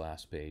finish this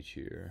last page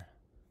here.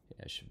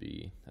 Yeah, it should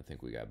be, I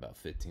think we got about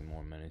 15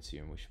 more minutes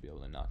here and we should be able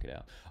to knock it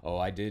out. Oh,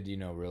 I did,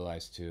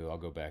 realize too, I'll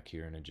go back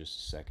here in just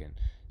a second.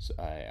 So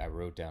I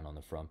wrote down on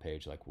the front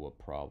page, like, what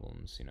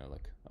problems,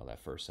 like, oh, that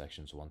first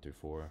section's 1 through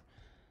 4.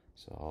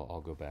 So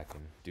I'll go back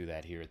and do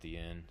that here at the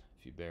end,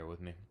 if you bear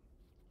with me.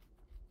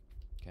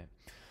 Okay.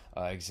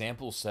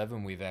 Example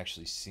 7, we've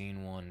actually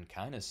seen one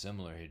kind of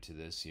similar here to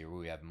this here, where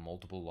we have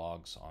multiple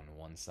logs on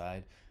one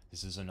side.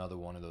 This is another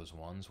one of those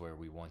ones where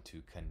we want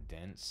to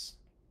condense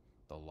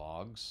the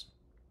logs.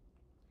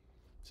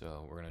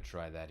 So we're going to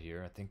try that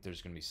here. I think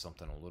there's going to be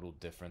something a little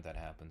different that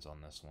happens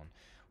on this one.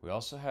 We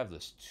also have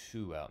this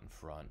 2 out in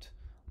front.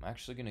 I'm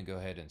actually going to go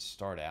ahead and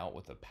start out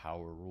with a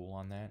power rule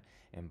on that.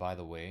 And by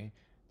the way,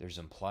 there's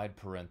implied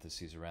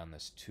parentheses around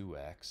this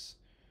 2x.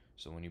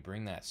 So when you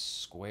bring that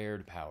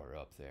squared power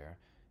up there,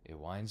 it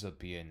winds up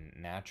being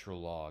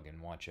natural log,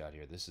 and watch out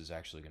here, this is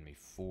actually going to be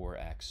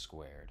 4x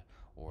squared,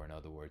 or in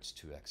other words,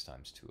 2x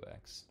times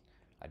 2x.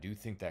 I do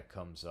think that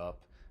comes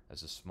up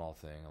as a small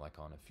thing, like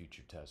on a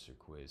future test or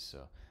quiz,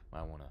 so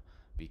might want to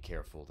be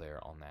careful there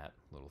on that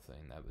little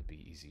thing. That would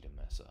be easy to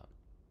mess up.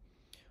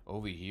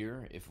 Over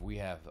here, if we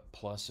have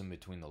plus in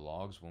between the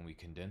logs, when we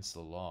condense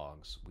the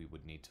logs, we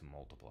would need to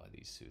multiply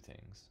these two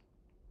things.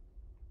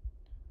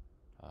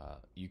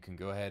 You can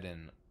go ahead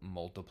and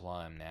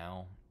multiply them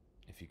now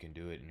if you can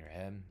do it in your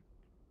head.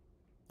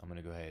 I'm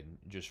going to go ahead,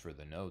 just for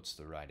the notes,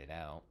 to write it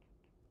out.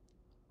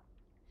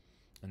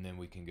 And then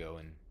we can go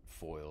and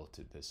FOIL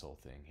to this whole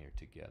thing here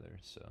together.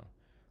 So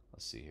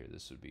let's see here.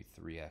 This would be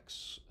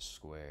 3x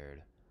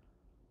squared.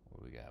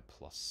 What do we got?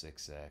 Plus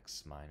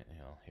 6x minus,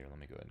 here, let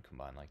me go ahead and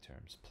combine like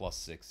terms.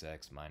 Plus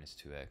 6x minus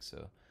 2x.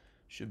 So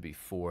should be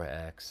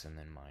 4x and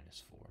then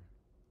minus 4.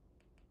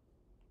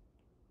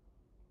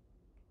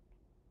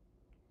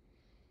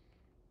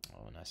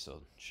 Oh, and I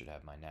still should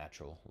have my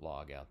natural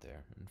log out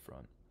there in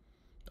front.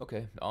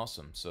 Okay,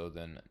 awesome. So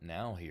then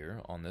now here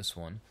on this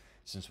one,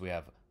 since we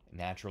have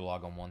natural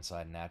log on one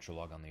side, natural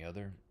log on the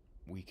other,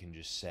 we can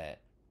just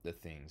set the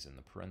things in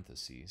the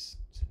parentheses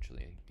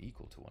essentially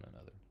equal to one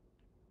another.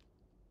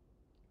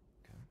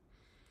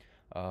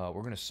 Okay.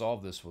 We're going to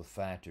solve this with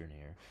factoring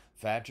here.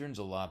 Factoring's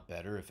a lot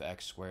better if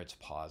x squared's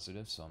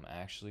positive, so I'm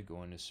actually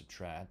going to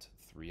subtract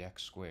 3x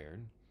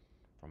squared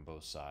from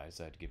both sides.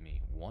 That'd give me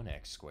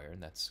 1x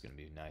squared. That's going to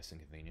be nice and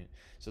convenient.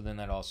 So then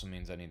that also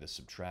means I need to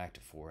subtract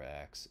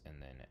 4x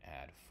and then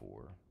add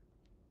 4.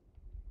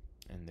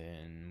 And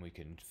then we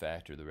can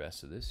factor the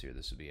rest of this here.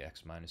 This would be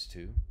x minus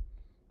 2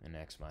 and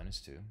x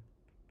minus 2,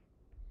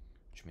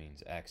 which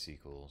means x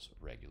equals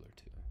regular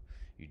 2.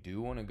 You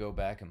do want to go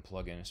back and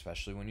plug in,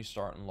 especially when you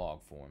start in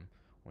log form.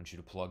 I want you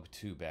to plug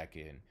 2 back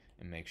in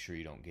and make sure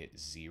you don't get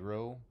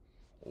 0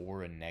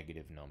 or a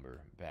negative number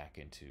back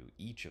into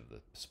each of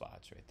the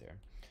spots right there.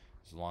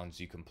 As long as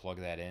you can plug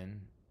that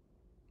in,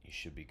 you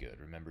should be good.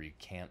 Remember, you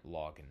can't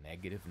log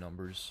negative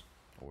numbers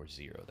or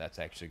 0. That's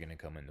actually going to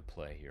come into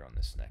play here on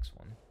this next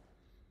one.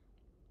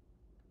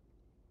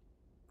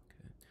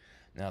 Okay.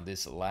 Now,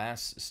 this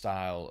last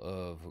style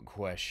of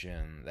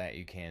question that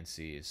you can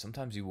see is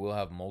sometimes you will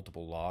have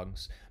multiple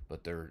logs,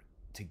 but they're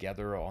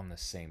together on the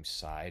same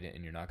side,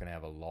 and you're not going to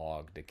have a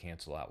log to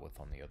cancel out with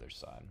on the other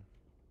side.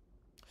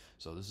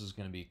 So this is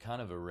going to be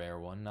kind of a rare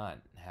one, not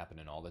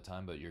happening all the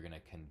time, but you're going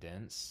to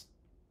condense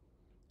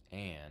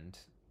and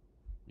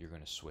you're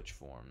going to switch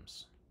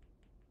forms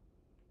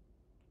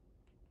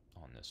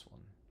on this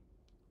one.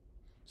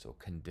 So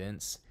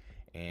condense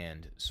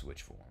and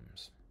switch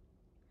forms.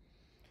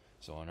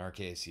 So in our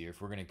case here,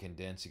 if we're going to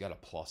condense, you got a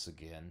plus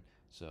again.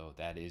 So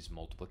that is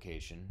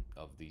multiplication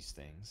of these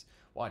things.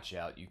 Watch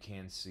out, you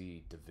can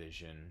see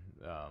division.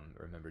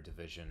 Remember,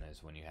 division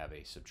is when you have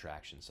a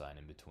subtraction sign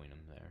in between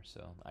them there.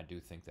 So I do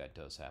think that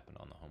does happen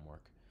on the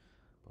homework,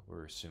 but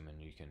we're assuming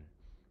you can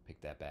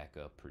pick that back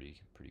up pretty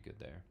good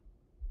there.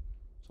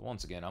 So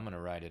once again, I'm going to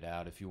write it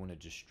out. If you want to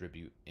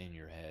distribute in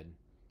your head,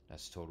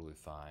 that's totally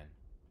fine.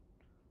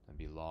 That'd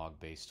be log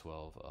base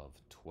 12 of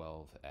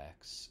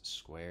 12x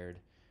squared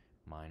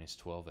minus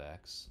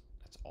 12x.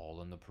 That's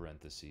all in the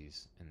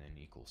parentheses, and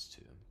then equals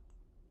 2.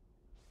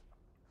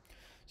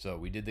 So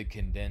we did the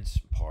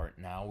condensed part.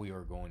 Now we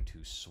are going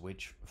to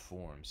switch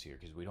forms here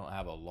because we don't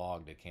have a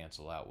log to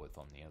cancel out with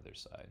on the other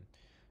side.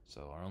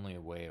 So our only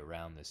way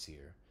around this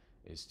here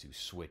is to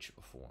switch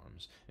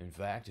forms. In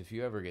fact, if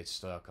you ever get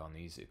stuck on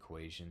these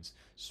equations,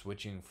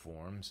 switching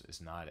forms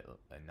is not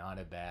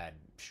a bad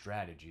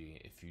strategy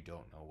if you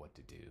don't know what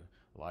to do.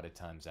 A lot of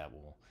times that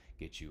will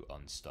get you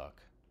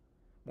unstuck,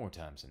 more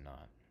times than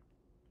not.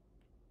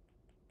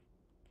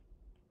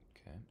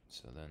 Okay,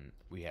 so then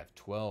we have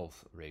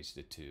 12 raised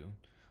to 2.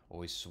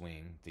 Always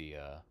swing the,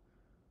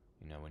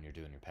 when you're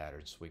doing your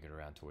pattern, swing it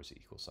around towards the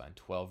equal sign.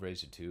 12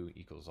 raised to 2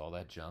 equals all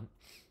that junk.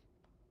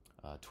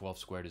 12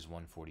 squared is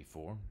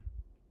 144.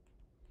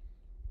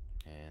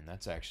 And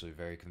that's actually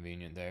very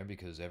convenient there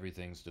because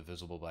everything's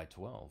divisible by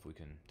 12. We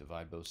can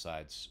divide both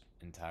sides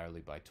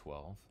entirely by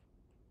 12.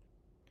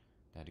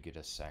 That'd get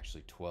us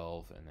actually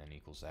 12 and then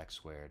equals x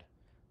squared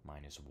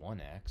minus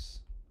 1x.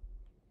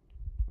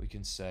 we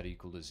can set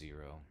equal to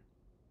 0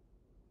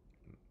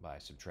 by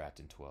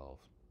subtracting 12.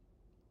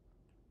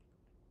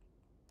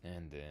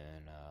 And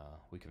then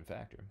we can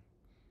factor.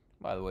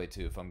 By the way,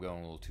 too, if I'm going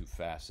a little too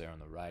fast there on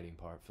the writing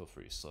part, feel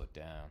free to slow it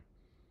down.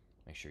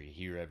 Make sure you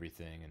hear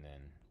everything, and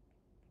then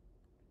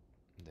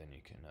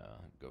you can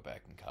go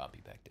back and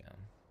copy back down.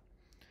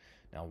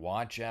 Now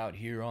watch out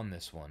here on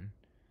this one,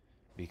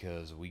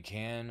 because we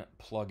can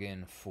plug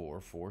in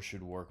 4. 4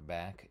 should work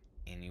back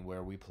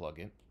anywhere we plug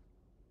it.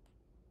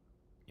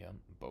 Yep,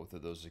 both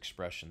of those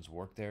expressions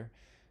work there.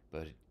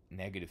 But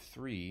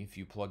 -3, if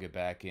you plug it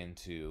back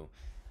into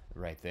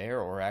right there,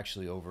 or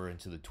actually over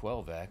into the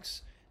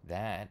 12x,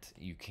 that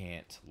you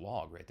can't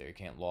log right there. You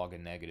can't log a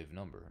negative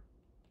number.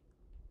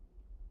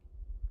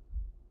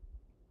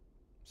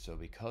 So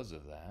because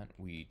of that,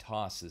 we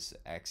toss this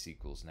x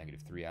equals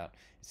 -3 out.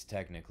 It's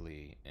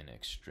technically an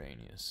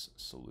extraneous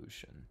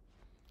solution.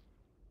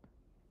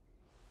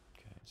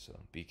 Okay,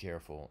 so be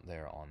careful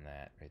there on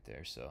that right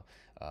there. So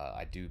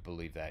I do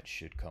believe that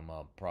should come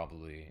up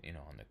probably,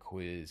 on the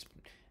quiz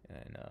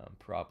and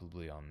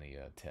probably on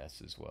the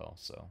test as well.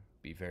 So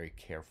be very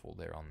careful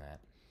there on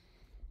that.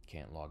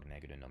 Can't log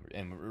negative numbers.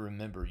 And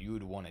remember, you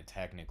would want to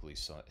technically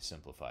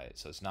simplify it.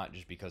 So it's not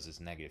just because it's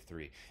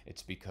 -3.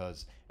 It's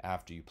because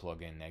after you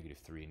plug in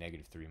 -3,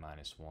 -3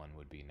 minus 1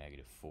 would be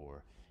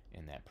 -4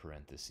 in that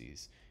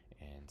parentheses.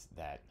 And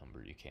that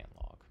number you can't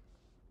log.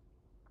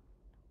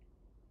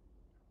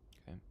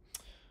 Okay.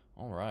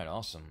 All right,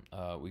 awesome.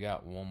 We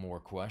got one more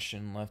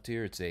question left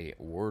here. It's a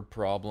word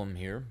problem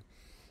here.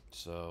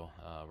 So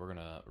we're going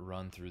to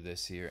run through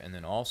this here, and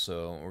then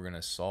also we're going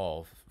to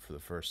solve for the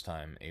first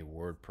time a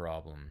word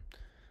problem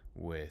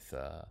with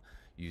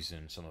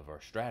using some of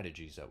our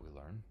strategies that we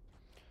learned.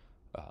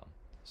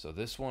 So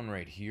this one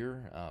right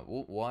here,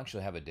 we'll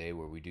actually have a day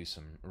where we do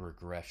some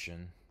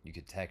regression. You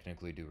could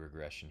technically do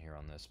regression here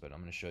on this, but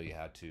I'm going to show you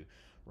how to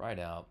write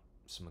out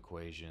some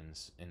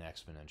equations in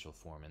exponential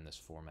form in this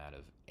format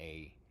of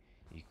y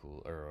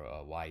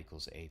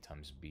equals a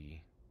times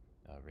b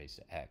raised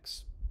to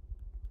x.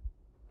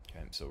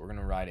 Okay, so we're going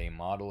to write a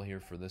model here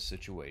for this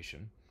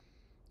situation,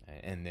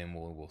 and then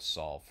we'll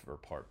solve for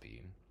part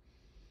B.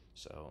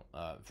 So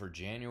for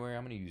January,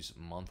 I'm going to use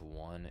month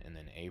 1, and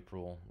then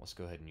April, let's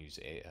go ahead and use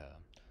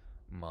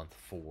month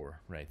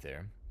 4 right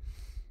there.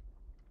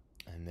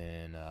 And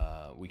then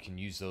we can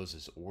use those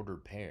as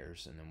ordered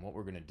pairs, and then what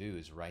we're going to do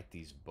is write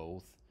these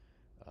both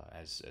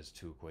as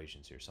two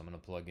equations here. So I'm going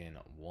to plug in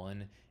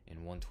 1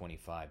 and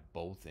 125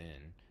 both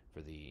in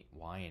for the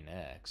y and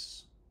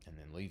x, and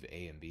then leave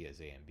a and b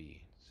as a and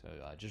b.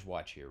 So just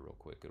watch here real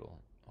quick.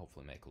 It'll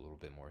hopefully make a little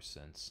bit more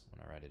sense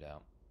when I write it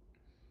out.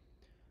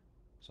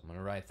 So I'm going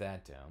to write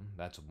that down.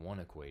 That's one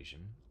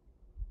equation.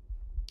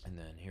 And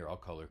then here, I'll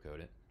color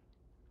code it.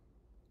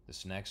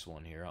 This next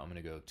one here, I'm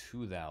going to go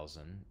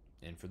 2,000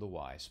 in for the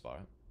y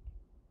spot.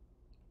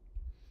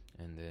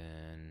 And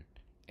then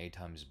a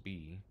times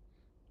b.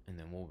 And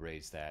then we'll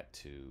raise that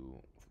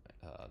to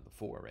the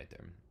 4 right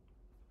there.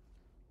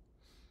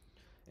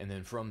 And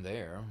then from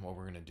there, what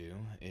we're going to do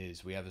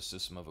is we have a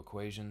system of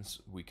equations.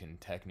 We can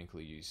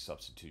technically use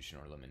substitution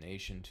or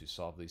elimination to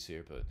solve these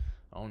here, but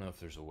I don't know if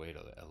there's a way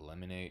to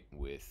eliminate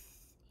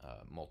with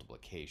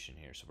multiplication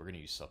here. So we're going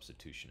to use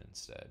substitution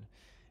instead.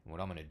 And what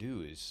I'm going to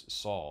do is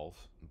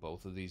solve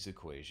both of these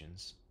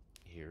equations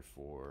here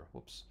for,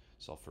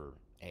 solve for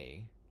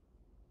a.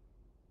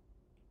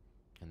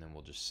 And then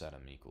we'll just set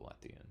them equal at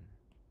the end.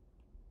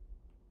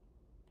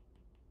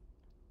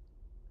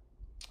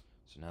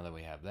 So now that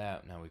we have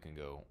that, now we can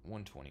go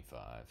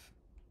 125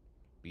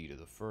 b to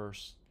the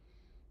first,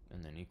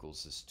 and then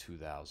equals this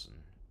 2,000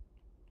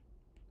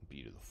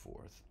 b to the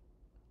 4th.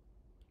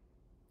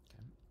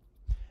 Okay.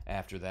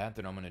 After that,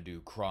 then I'm going to do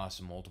cross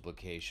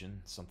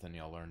multiplication, something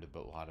y'all learned a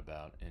lot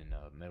about in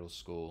middle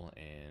school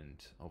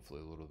and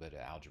hopefully a little bit of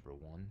Algebra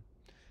 1.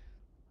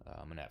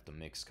 I'm going to have to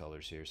mix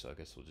colors here, so I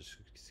guess we'll just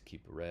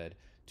keep it red.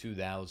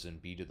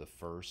 2,000 b to the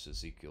first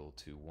is equal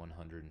to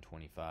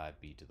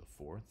 125 b to the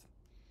 4th.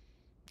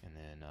 And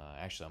then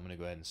actually I'm going to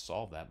go ahead and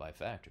solve that by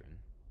factoring.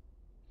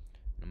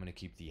 I'm going to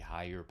keep the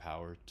higher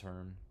power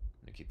term.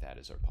 I'm going to keep that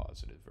as our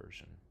positive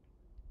version.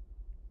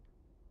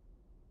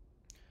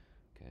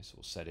 Okay, so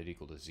we'll set it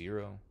equal to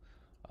 0.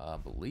 I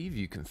believe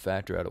you can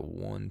factor out a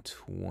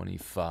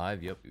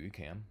 125. Yep, you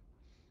can.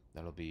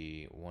 That'll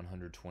be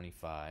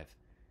 125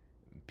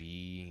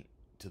 b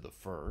to the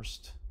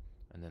first.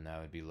 And then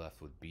that would be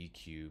left with b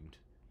cubed.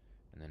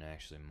 And then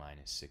actually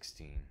minus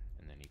 16.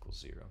 And then equals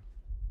 0.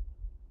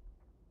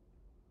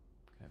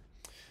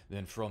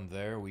 Then from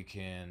there, we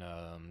can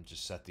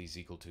just set these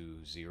equal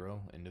to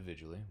 0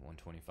 individually.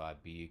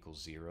 125b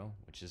equals 0,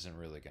 which isn't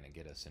really going to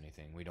get us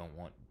anything. We don't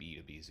want b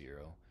to be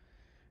 0.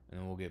 And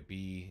then we'll get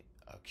b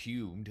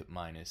cubed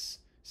minus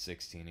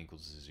 16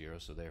 equals 0,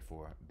 so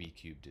therefore b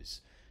cubed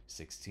is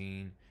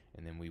 16.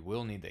 And then we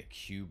will need the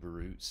cube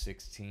root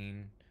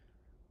 16.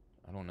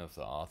 I don't know if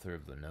the author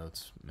of the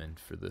notes meant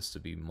for this to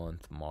be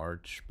month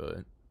March,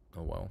 but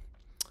oh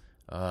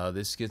well.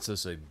 This gets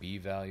us a b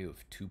value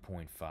of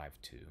 2.52.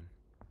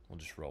 We'll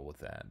just roll with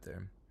that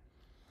there.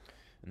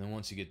 And then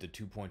once you get the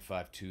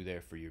 2.52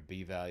 there for your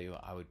B value,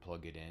 I would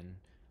plug it in.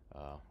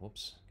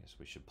 Whoops, I guess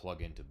we should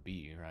plug into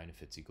B, right,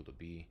 if it's equal to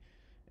B,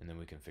 and then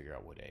we can figure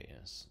out what A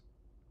is.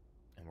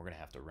 And we're going to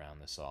have to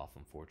round this off,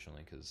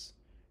 unfortunately, because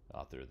the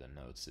author of the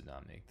notes did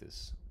not make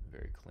this a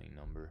very clean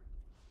number.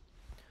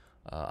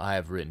 I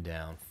have written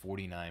down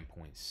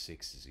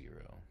 49.60.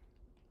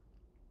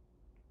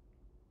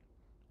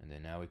 And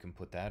then now we can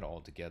put that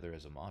all together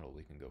as a model.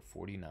 We can go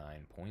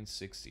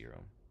 49.60,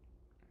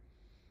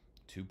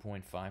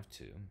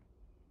 2.52,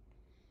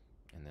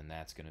 and then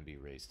that's going to be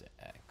raised to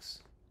x.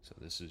 So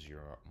this is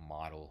your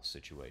model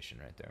situation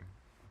right there.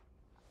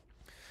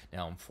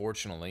 Now,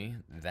 unfortunately,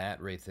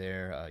 that right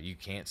there, you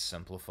can't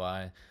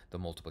simplify the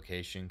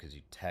multiplication because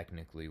you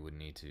technically would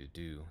need to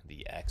do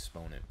the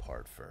exponent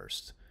part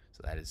first.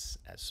 So that is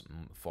as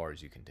far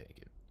as you can take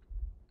it.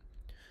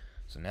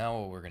 So now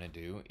what we're going to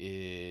do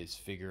is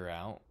figure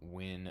out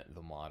when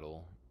the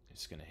model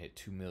is going to hit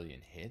 2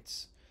 million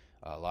hits.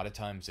 A lot of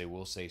times they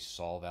will say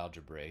solve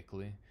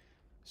algebraically.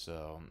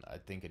 So I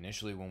think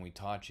initially when we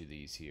taught you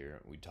these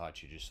here, we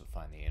taught you just to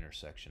find the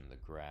intersection of the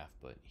graph.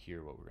 But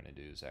here what we're going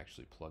to do is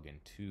actually plug in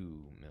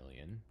 2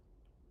 million.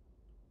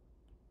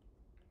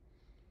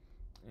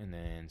 And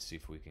then see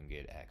if we can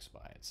get x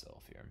by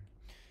itself here.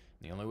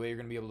 The only way you're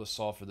going to be able to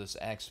solve for this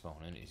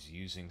exponent is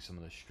using some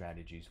of the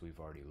strategies we've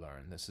already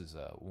learned. This is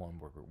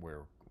one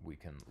where we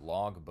can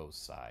log both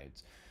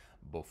sides.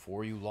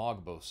 Before you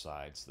log both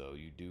sides, though,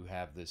 you do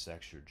have this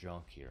extra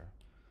junk here.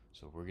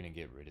 So we're going to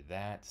get rid of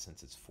that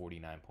since it's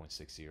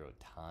 49.60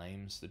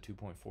 times the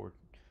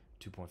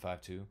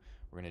 2.52.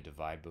 We're going to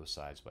divide both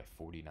sides by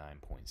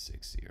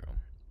 49.60.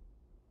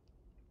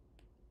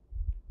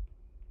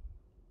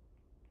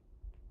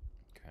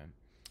 Okay.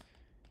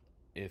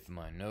 If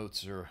my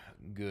notes are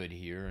good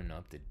here and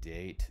up to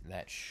date,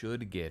 that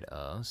should get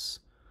us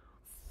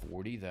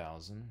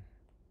 40,000.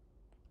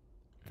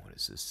 What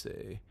does this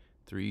say?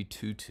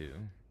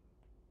 322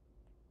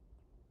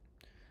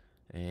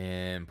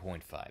 and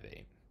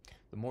 0.58.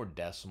 The more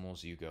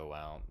decimals you go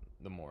out,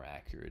 the more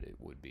accurate it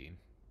would be.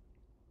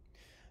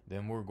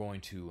 Then we're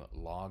going to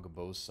log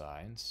both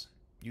sides.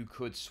 You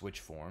could switch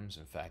forms.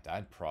 In fact,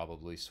 I'd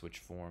probably switch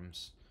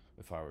forms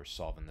if I were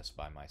solving this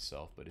by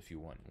myself, but if you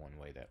want one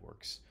way that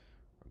works,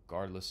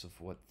 regardless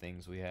of what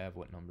things we have,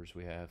 what numbers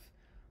we have,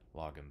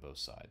 logging both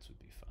sides would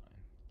be fine.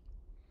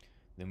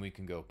 Then we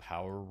can go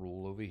power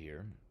rule over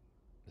here.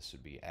 This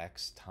would be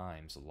x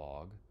times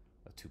log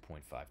of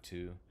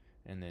 2.52,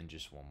 and then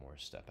just one more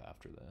step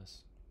after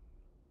this.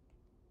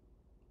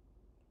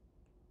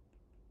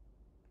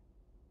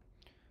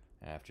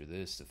 After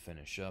this, to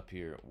finish up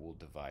here, we'll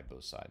divide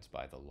both sides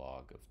by the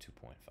log of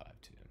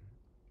 2.52.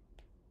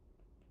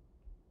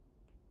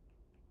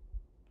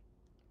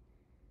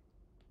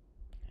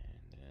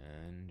 And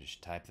then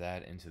just type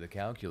that into the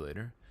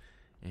calculator,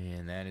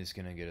 and that is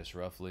going to get us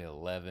roughly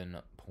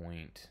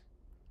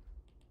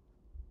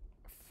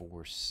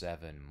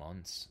 11.47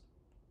 months.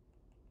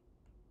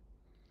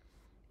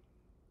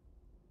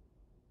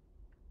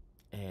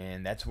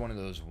 And that's one of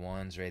those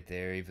ones right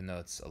there. Even though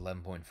it's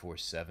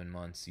 11.47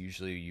 months,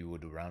 usually you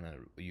would want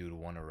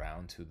to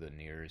round to the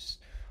nearest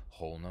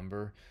whole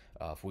number.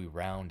 If we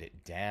round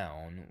it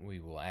down, we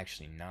will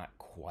actually not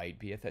quite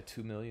be at that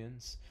 2 million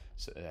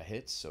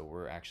hits. So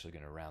we're actually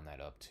going to round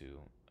that up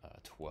to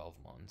 12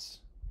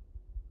 months.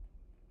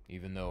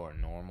 Even though our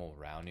normal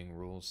rounding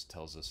rules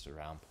tells us to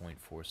round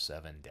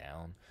 0.47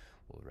 down,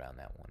 we'll round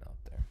that one up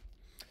there.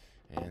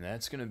 And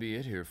that's going to be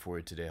it here for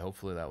you today.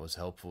 Hopefully that was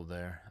helpful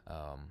there.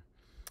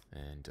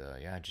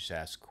 Yeah, just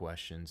ask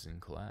questions in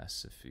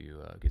class if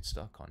you get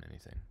stuck on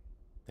anything.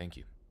 Thank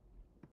you.